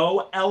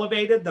so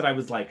elevated that I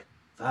was like,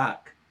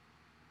 fuck.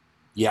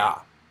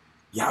 Yeah.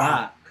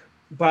 Fuck.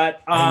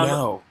 But I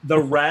know. The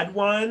red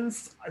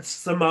ones,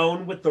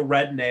 Simone with the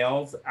red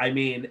nails, I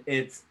mean,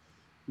 it's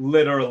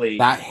literally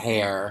that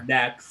hair,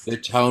 the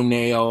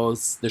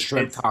toenails, the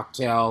shrimp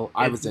cocktail.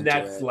 I was into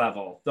next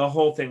level. The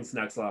whole thing's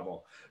next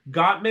level.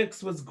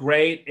 Gottmix was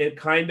great. It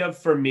kind of,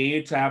 for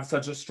me, to have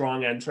such a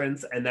strong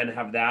entrance and then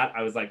have that,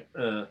 I was like,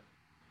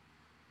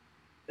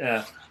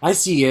 I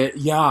see it.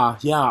 Yeah,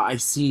 I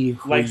see.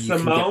 Like,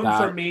 Simone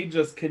for me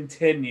just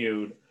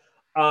continued.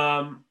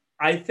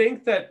 I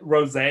think that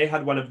Rosé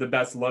had one of the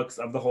best looks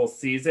of the whole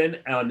season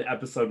on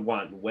episode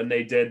 1 when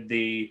they did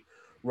the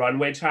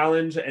runway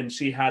challenge, and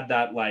she had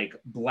that like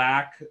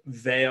black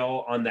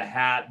veil on the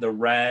hat, the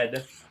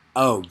red.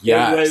 Oh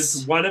yes, it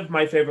was one of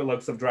my favorite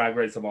looks of Drag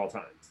Race of all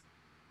time.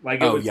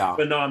 Like, it was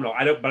phenomenal.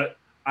 But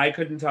I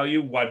couldn't tell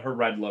you what her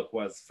red look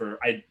was for.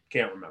 I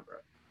can't remember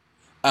it.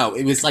 Oh,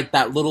 it was like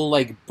that little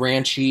like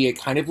branchy. It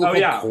kind of looked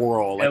like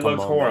coral. Like, it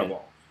looks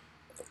horrible.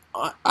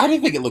 I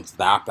didn't think it looked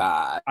that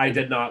bad. I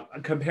did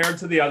not, compared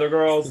to the other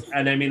girls.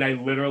 And I mean, I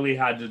literally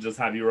had to just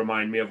have you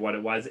remind me of what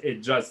it was.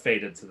 It just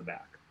faded to the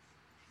back.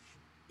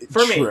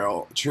 For me.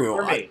 True.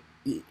 For me.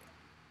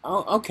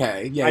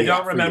 Okay. Yeah. I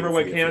don't remember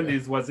what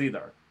Candy's was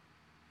either.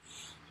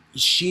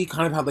 She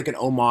kind of had like an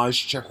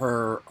homage to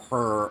her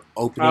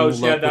opening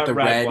look with the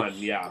red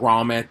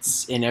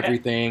grommets and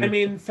everything. I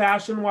mean,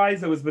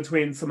 fashion-wise, it was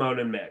between Simone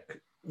and Mick.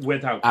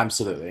 Without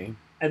absolutely.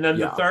 And then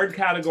the third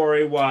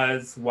category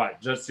was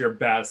what? Just your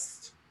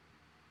best.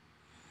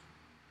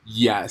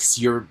 Yes,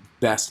 your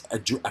best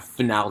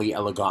finale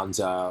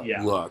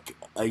eleganza look.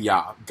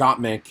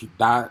 Gottmik,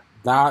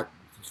 that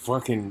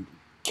fucking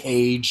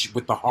cage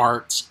with the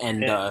heart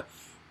and the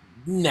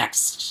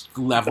next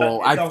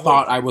level. I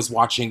thought I was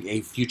watching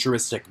a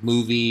futuristic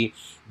movie.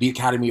 The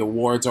Academy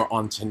Awards are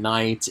on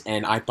tonight,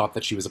 and I thought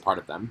that she was a part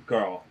of them.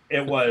 Girl,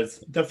 it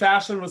was. The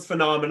fashion was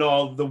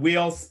phenomenal. The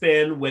wheel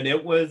spin, when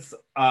it was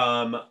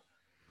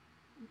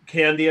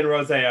Candy and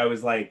Rosé, I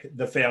was like,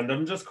 the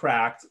fandom just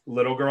cracked.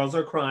 Little girls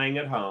are crying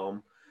at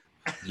home.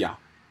 Yeah.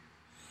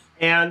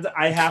 And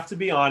I have to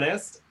be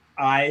honest,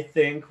 I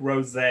think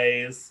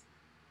Rosé's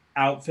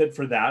outfit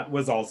for that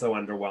was also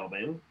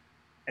underwhelming.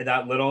 And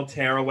that little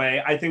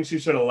tearaway, I think she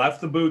should have left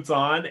the boots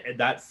on. And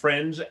that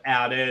fringe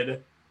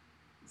added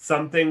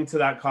something to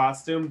that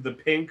costume. The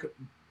pink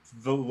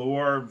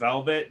velour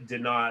velvet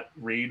did not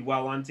read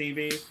well on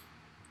TV.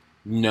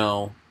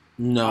 No,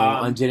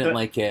 I didn't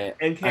like it.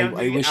 And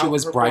Candy, I wish it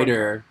was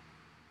brighter.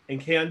 And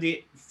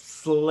Candy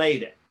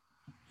slayed it.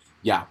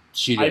 Yeah,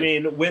 she did. I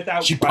mean,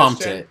 without she question,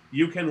 pumped it.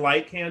 You can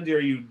like Candy or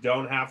you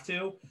don't have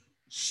to.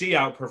 She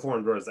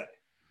outperformed Rosé.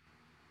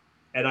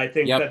 And I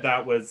think Yep.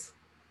 that was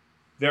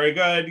very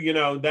good. You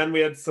know, then we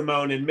had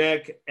Simone and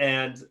Mick,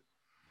 and,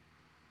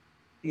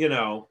 you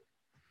know,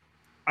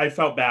 I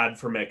felt bad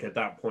for Mick at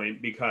that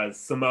point because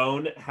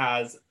Simone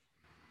has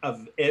a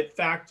it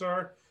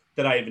factor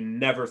that I've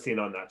never seen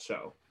on that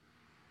show.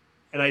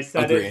 And I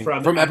said it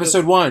Agree. From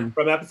episode one.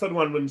 from episode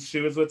one when she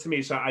was with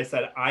Tamisha. I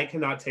said, I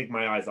cannot take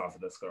my eyes off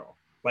of this girl.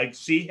 Like,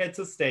 she hits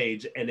a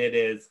stage and it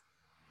is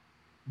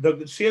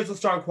she has a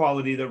star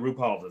quality that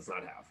RuPaul does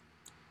not have.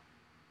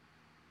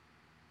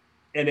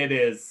 And it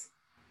is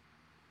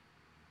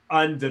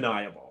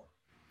undeniable.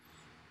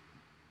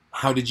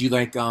 How did you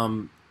like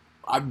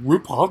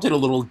RuPaul did a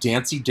little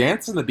dancey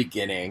dance in the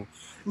beginning.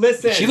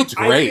 Listen, she looked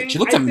great. She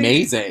looked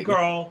amazing.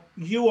 Girl,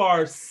 you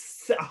are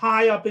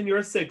high up in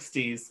your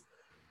 60s,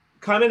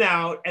 coming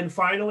out and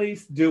finally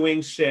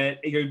doing shit.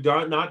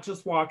 You're not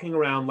just walking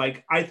around.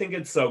 Like, I think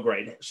it's so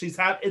great.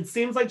 It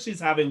seems like she's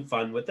having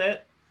fun with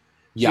it.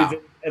 Yeah. She's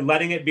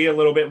letting it be a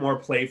little bit more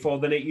playful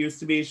than it used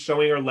to be,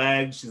 showing her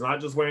legs. She's not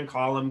just wearing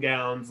column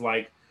gowns,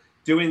 like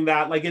doing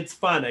that. Like, it's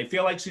fun. I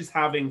feel like she's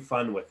having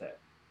fun with it.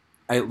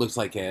 It looks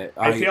like it.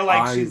 I feel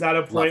like she's at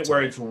a point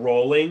where it's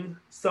rolling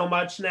so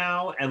much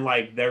now, and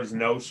like there's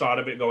no shot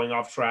of it going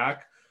off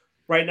track.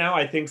 Right now,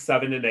 I think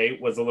 7 and 8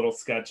 was a little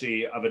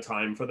sketchy of a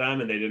time for them,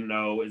 and they didn't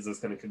know, is this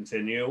going to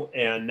continue?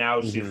 And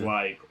now she's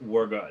like,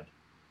 we're good.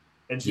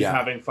 And she's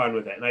having fun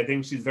with it. And I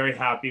think she's very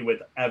happy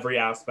with every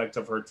aspect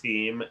of her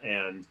team,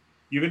 and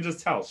you can just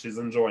tell she's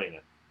enjoying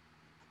it.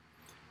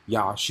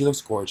 Yeah, she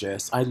looks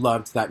gorgeous. I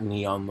loved that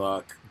neon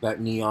look,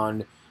 that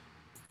neon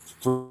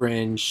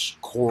fringe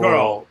coral.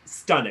 Girl,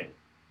 stunning.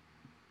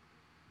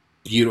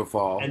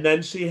 Beautiful. And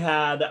then she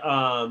had,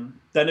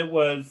 then it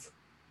was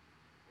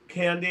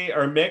Candy,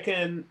 or Mick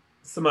and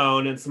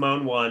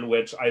Simone won,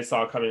 which I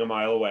saw coming a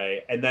mile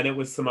away. And then it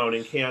was Simone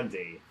and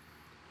Candy.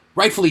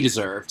 Rightfully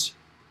deserved.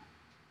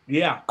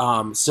 Yeah.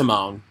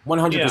 Simone,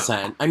 100%.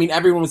 Yeah. I mean,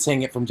 everyone was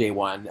saying it from day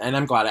one, and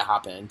I'm glad it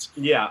happened.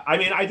 Yeah. I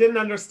mean, I didn't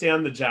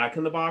understand the Jack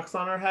in the Box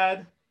on her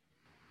head.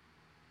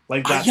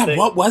 Like that thing.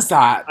 What was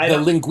that? The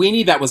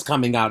linguini that was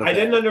coming out of it. I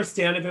didn't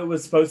understand if it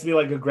was supposed to be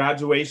like a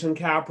graduation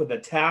cap with a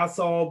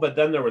tassel, but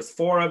then there was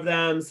 4 of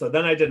them. So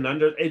then I didn't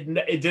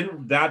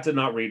that did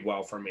not read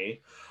well for me.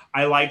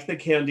 I liked that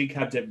Candy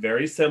kept it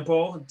very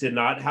simple, did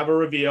not have a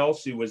reveal.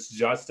 She was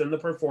just in the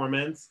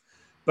performance.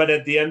 But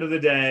at the end of the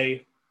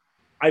day,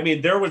 I mean,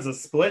 there was a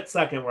split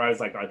second where I was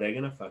like, are they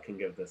going to fucking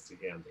give this to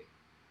Candy?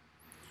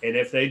 And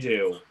if they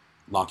do,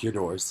 lock your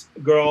doors.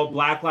 Girl,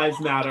 Black Lives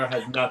Matter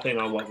has nothing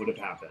on what would have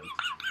happened.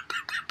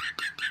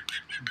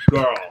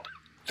 Girl,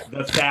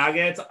 the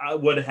faggots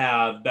would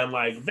have been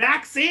like,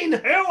 vaccine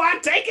who? I'm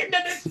taken to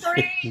the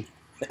street.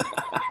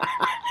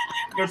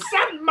 Your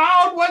son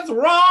Maud was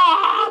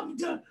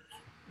robbed.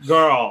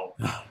 Girl,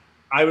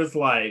 I was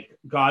like,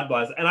 God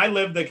bless. And I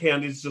live the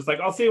Candy's just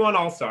like, I'll see you on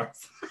All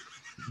Stars.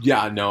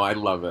 Yeah, no, I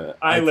love it.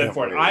 I live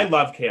for it. I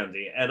love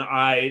Candy. And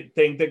I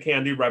think that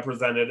Candy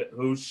represented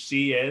who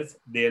she is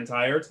the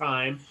entire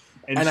time.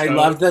 And I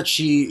love that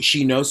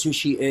she knows who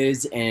she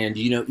is, and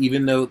you know,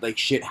 even though like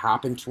shit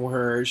happened to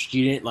her,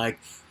 she didn't like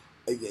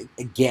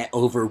get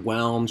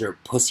overwhelmed or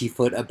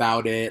pussyfoot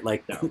about it.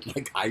 Like, no.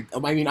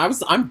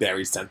 I'm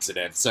very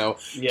sensitive, so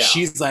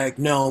she's like,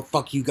 no,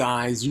 fuck you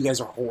guys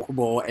are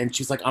horrible, and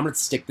she's like, I'm gonna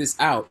stick this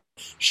out.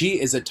 She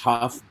is a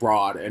tough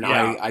broad, and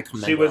I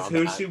commend her. She was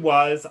who she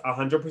was,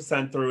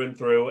 100% through and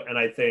through, and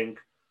I think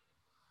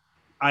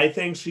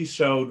she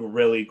showed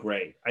really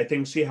great. I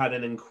think she had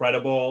an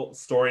incredible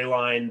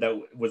storyline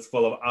that was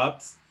full of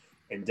ups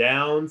and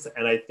downs.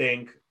 And I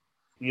think,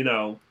 you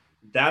know,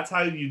 that's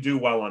how you do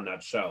well on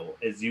that show,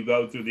 is you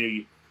go through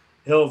the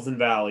hills and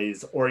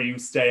valleys, or you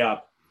stay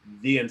up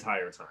the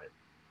entire time.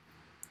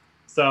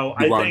 So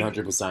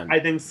I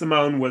think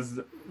Simone was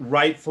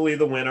rightfully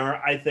the winner.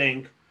 I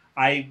think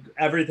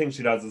everything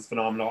she does is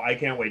phenomenal. I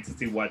can't wait to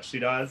see what she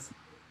does.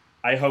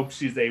 I hope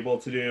she's able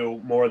to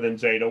do more than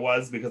Jada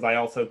was, because I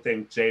also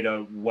think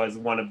Jada was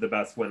one of the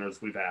best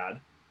winners we've had.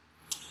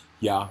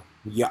 Yeah,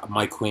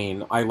 my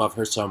queen. I love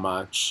her so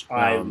much.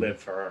 I live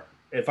for her.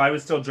 If I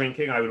was still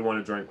drinking, I would want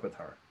to drink with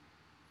her.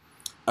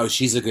 Oh,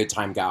 she's a good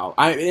time gal.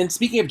 And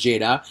speaking of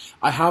Jada,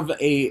 I have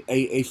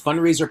a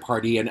fundraiser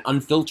party, an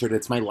unfiltered.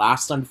 It's my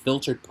last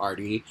unfiltered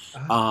party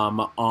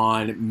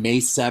on May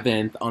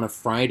 7th on a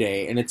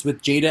Friday, and it's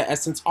with Jada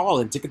Essence Hall,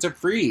 and tickets are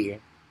free.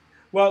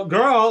 Well,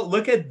 girl,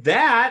 look at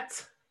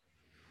that.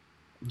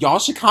 Y'all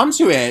should come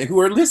to it who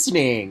are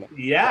listening.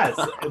 Yes.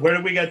 Where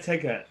do we get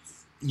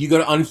tickets? You go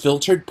to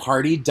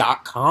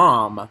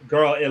unfilteredparty.com.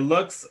 Girl, it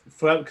looks,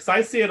 because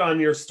I see it on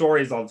your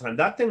stories all the time.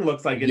 That thing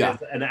looks like it is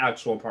an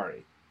actual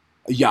party.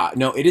 Yeah,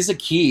 no, it is a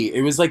key.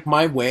 It was like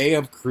my way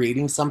of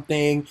creating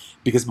something,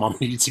 because mom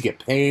needed to get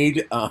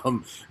paid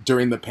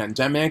during the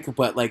pandemic,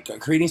 but like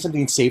creating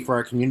something safe for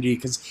our community,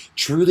 because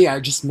truly I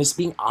just miss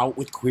being out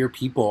with queer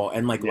people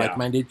and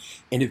like-minded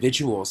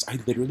individuals. I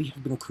literally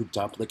have been cooped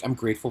up. Like, I'm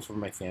grateful for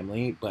my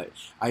family, but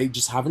I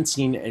just haven't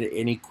seen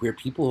any queer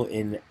people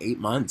in 8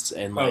 months.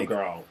 And like,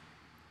 girl,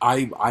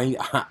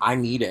 I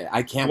need it.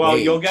 I can't wait. Well,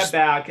 you'll get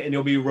back and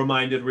you'll be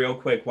reminded real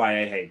quick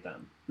why I hate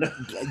them.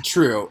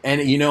 True.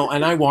 And you know,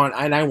 and I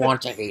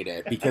want to hate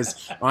it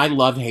because I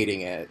love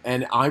hating it.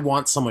 And I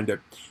want someone to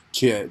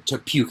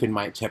puke in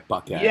my tip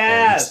bucket.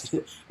 Yes.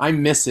 And I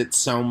miss it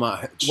so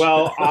much.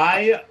 Well,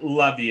 I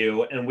love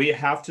you, and we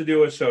have to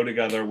do a show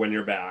together when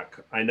you're back.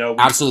 I know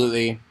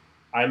Absolutely.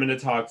 I'm going to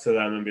talk to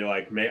them and be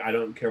like, I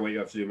don't care what you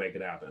have to do, make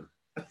it happen.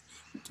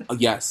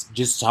 Yes,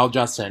 just tell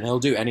Justin. He'll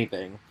do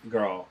anything.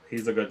 Girl,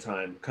 he's a good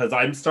time. Because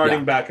I'm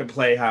starting back at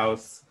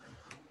Playhouse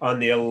on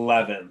the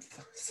 11th.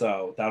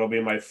 So that'll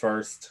be my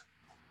first.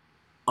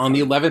 On the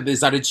 11th,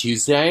 is that a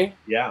Tuesday?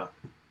 Yeah.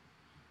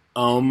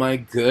 Oh my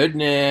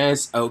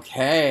goodness.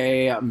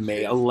 Okay.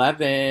 May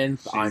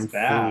 11th. I'm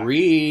back.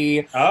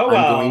 free. Oh,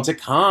 well. I'm going to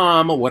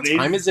come. What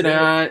time is it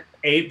at?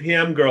 8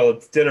 p.m., girl.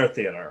 It's dinner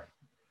theater.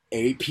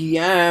 8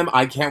 p.m.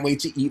 I can't wait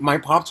to eat my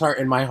Pop-Tart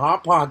in my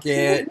Hot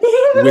Pocket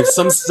with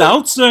some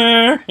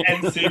seltzer.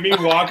 And see me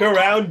walk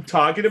around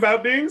talking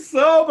about being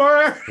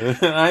sober.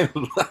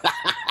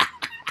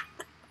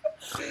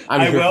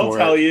 I will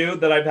tell you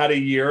that I've had a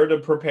year to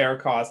prepare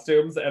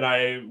costumes, and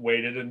I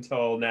waited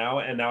until now,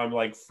 and now I'm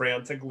like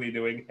frantically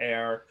doing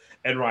hair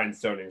and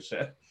rhinestoning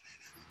shit.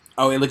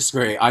 Oh, it looks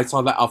great. I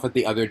saw that outfit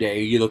the other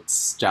day. You look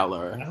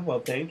stellar. Oh, well,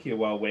 thank you.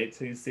 Well, wait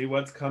till you see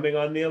what's coming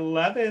on the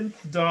 11th,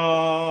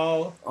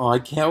 doll. Oh, I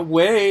can't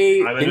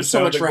wait. Thanks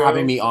so much for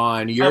having me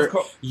on.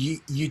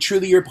 You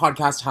truly, your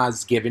podcast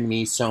has given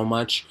me so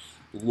much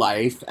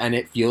life, and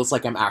it feels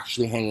like I'm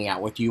actually hanging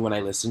out with you when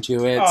I listen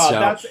to it. Oh,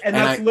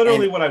 that's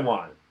literally what I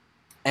want.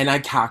 And I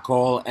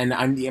cackle, and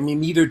I'm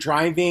either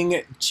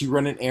driving to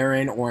run an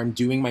errand or I'm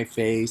doing my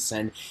face,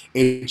 and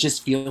it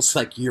just feels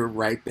like you're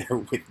right there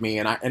with me,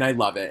 and I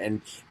love it.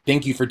 And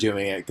thank you for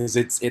doing it because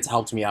it's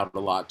helped me out a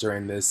lot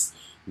during this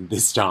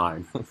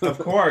time. Of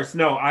course,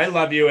 no, I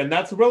love you, and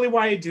that's really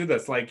why I do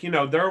this. Like, you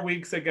know, there are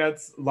weeks it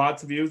gets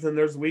lots of views, and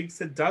there's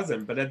weeks it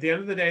doesn't. But at the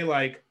end of the day,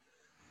 like,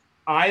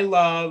 I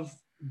love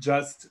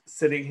just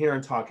sitting here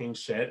and talking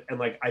shit, and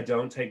like I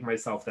don't take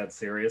myself that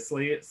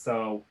seriously,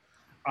 so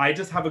I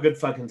just have a good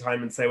fucking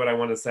time and say what I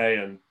want to say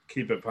and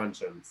keep it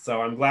punching.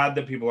 So I'm glad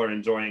that people are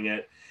enjoying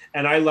it.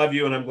 And I love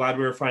you, and I'm glad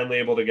we were finally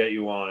able to get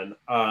you on.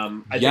 I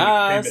think it came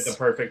at the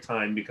perfect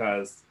time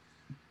because,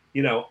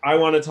 you know, I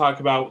want to talk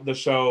about the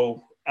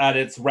show at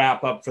its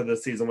wrap up for the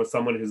season with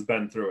someone who's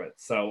been through it.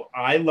 So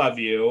I love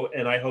you,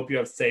 and I hope you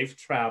have safe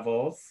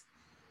travels.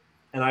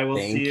 And I will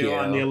see you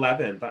on the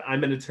 11th.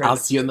 I'm going to I'll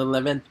see you on the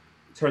 11th.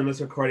 Turn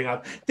this recording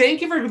off.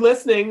 Thank you for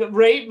listening.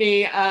 Rate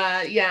me,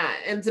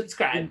 and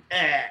subscribe.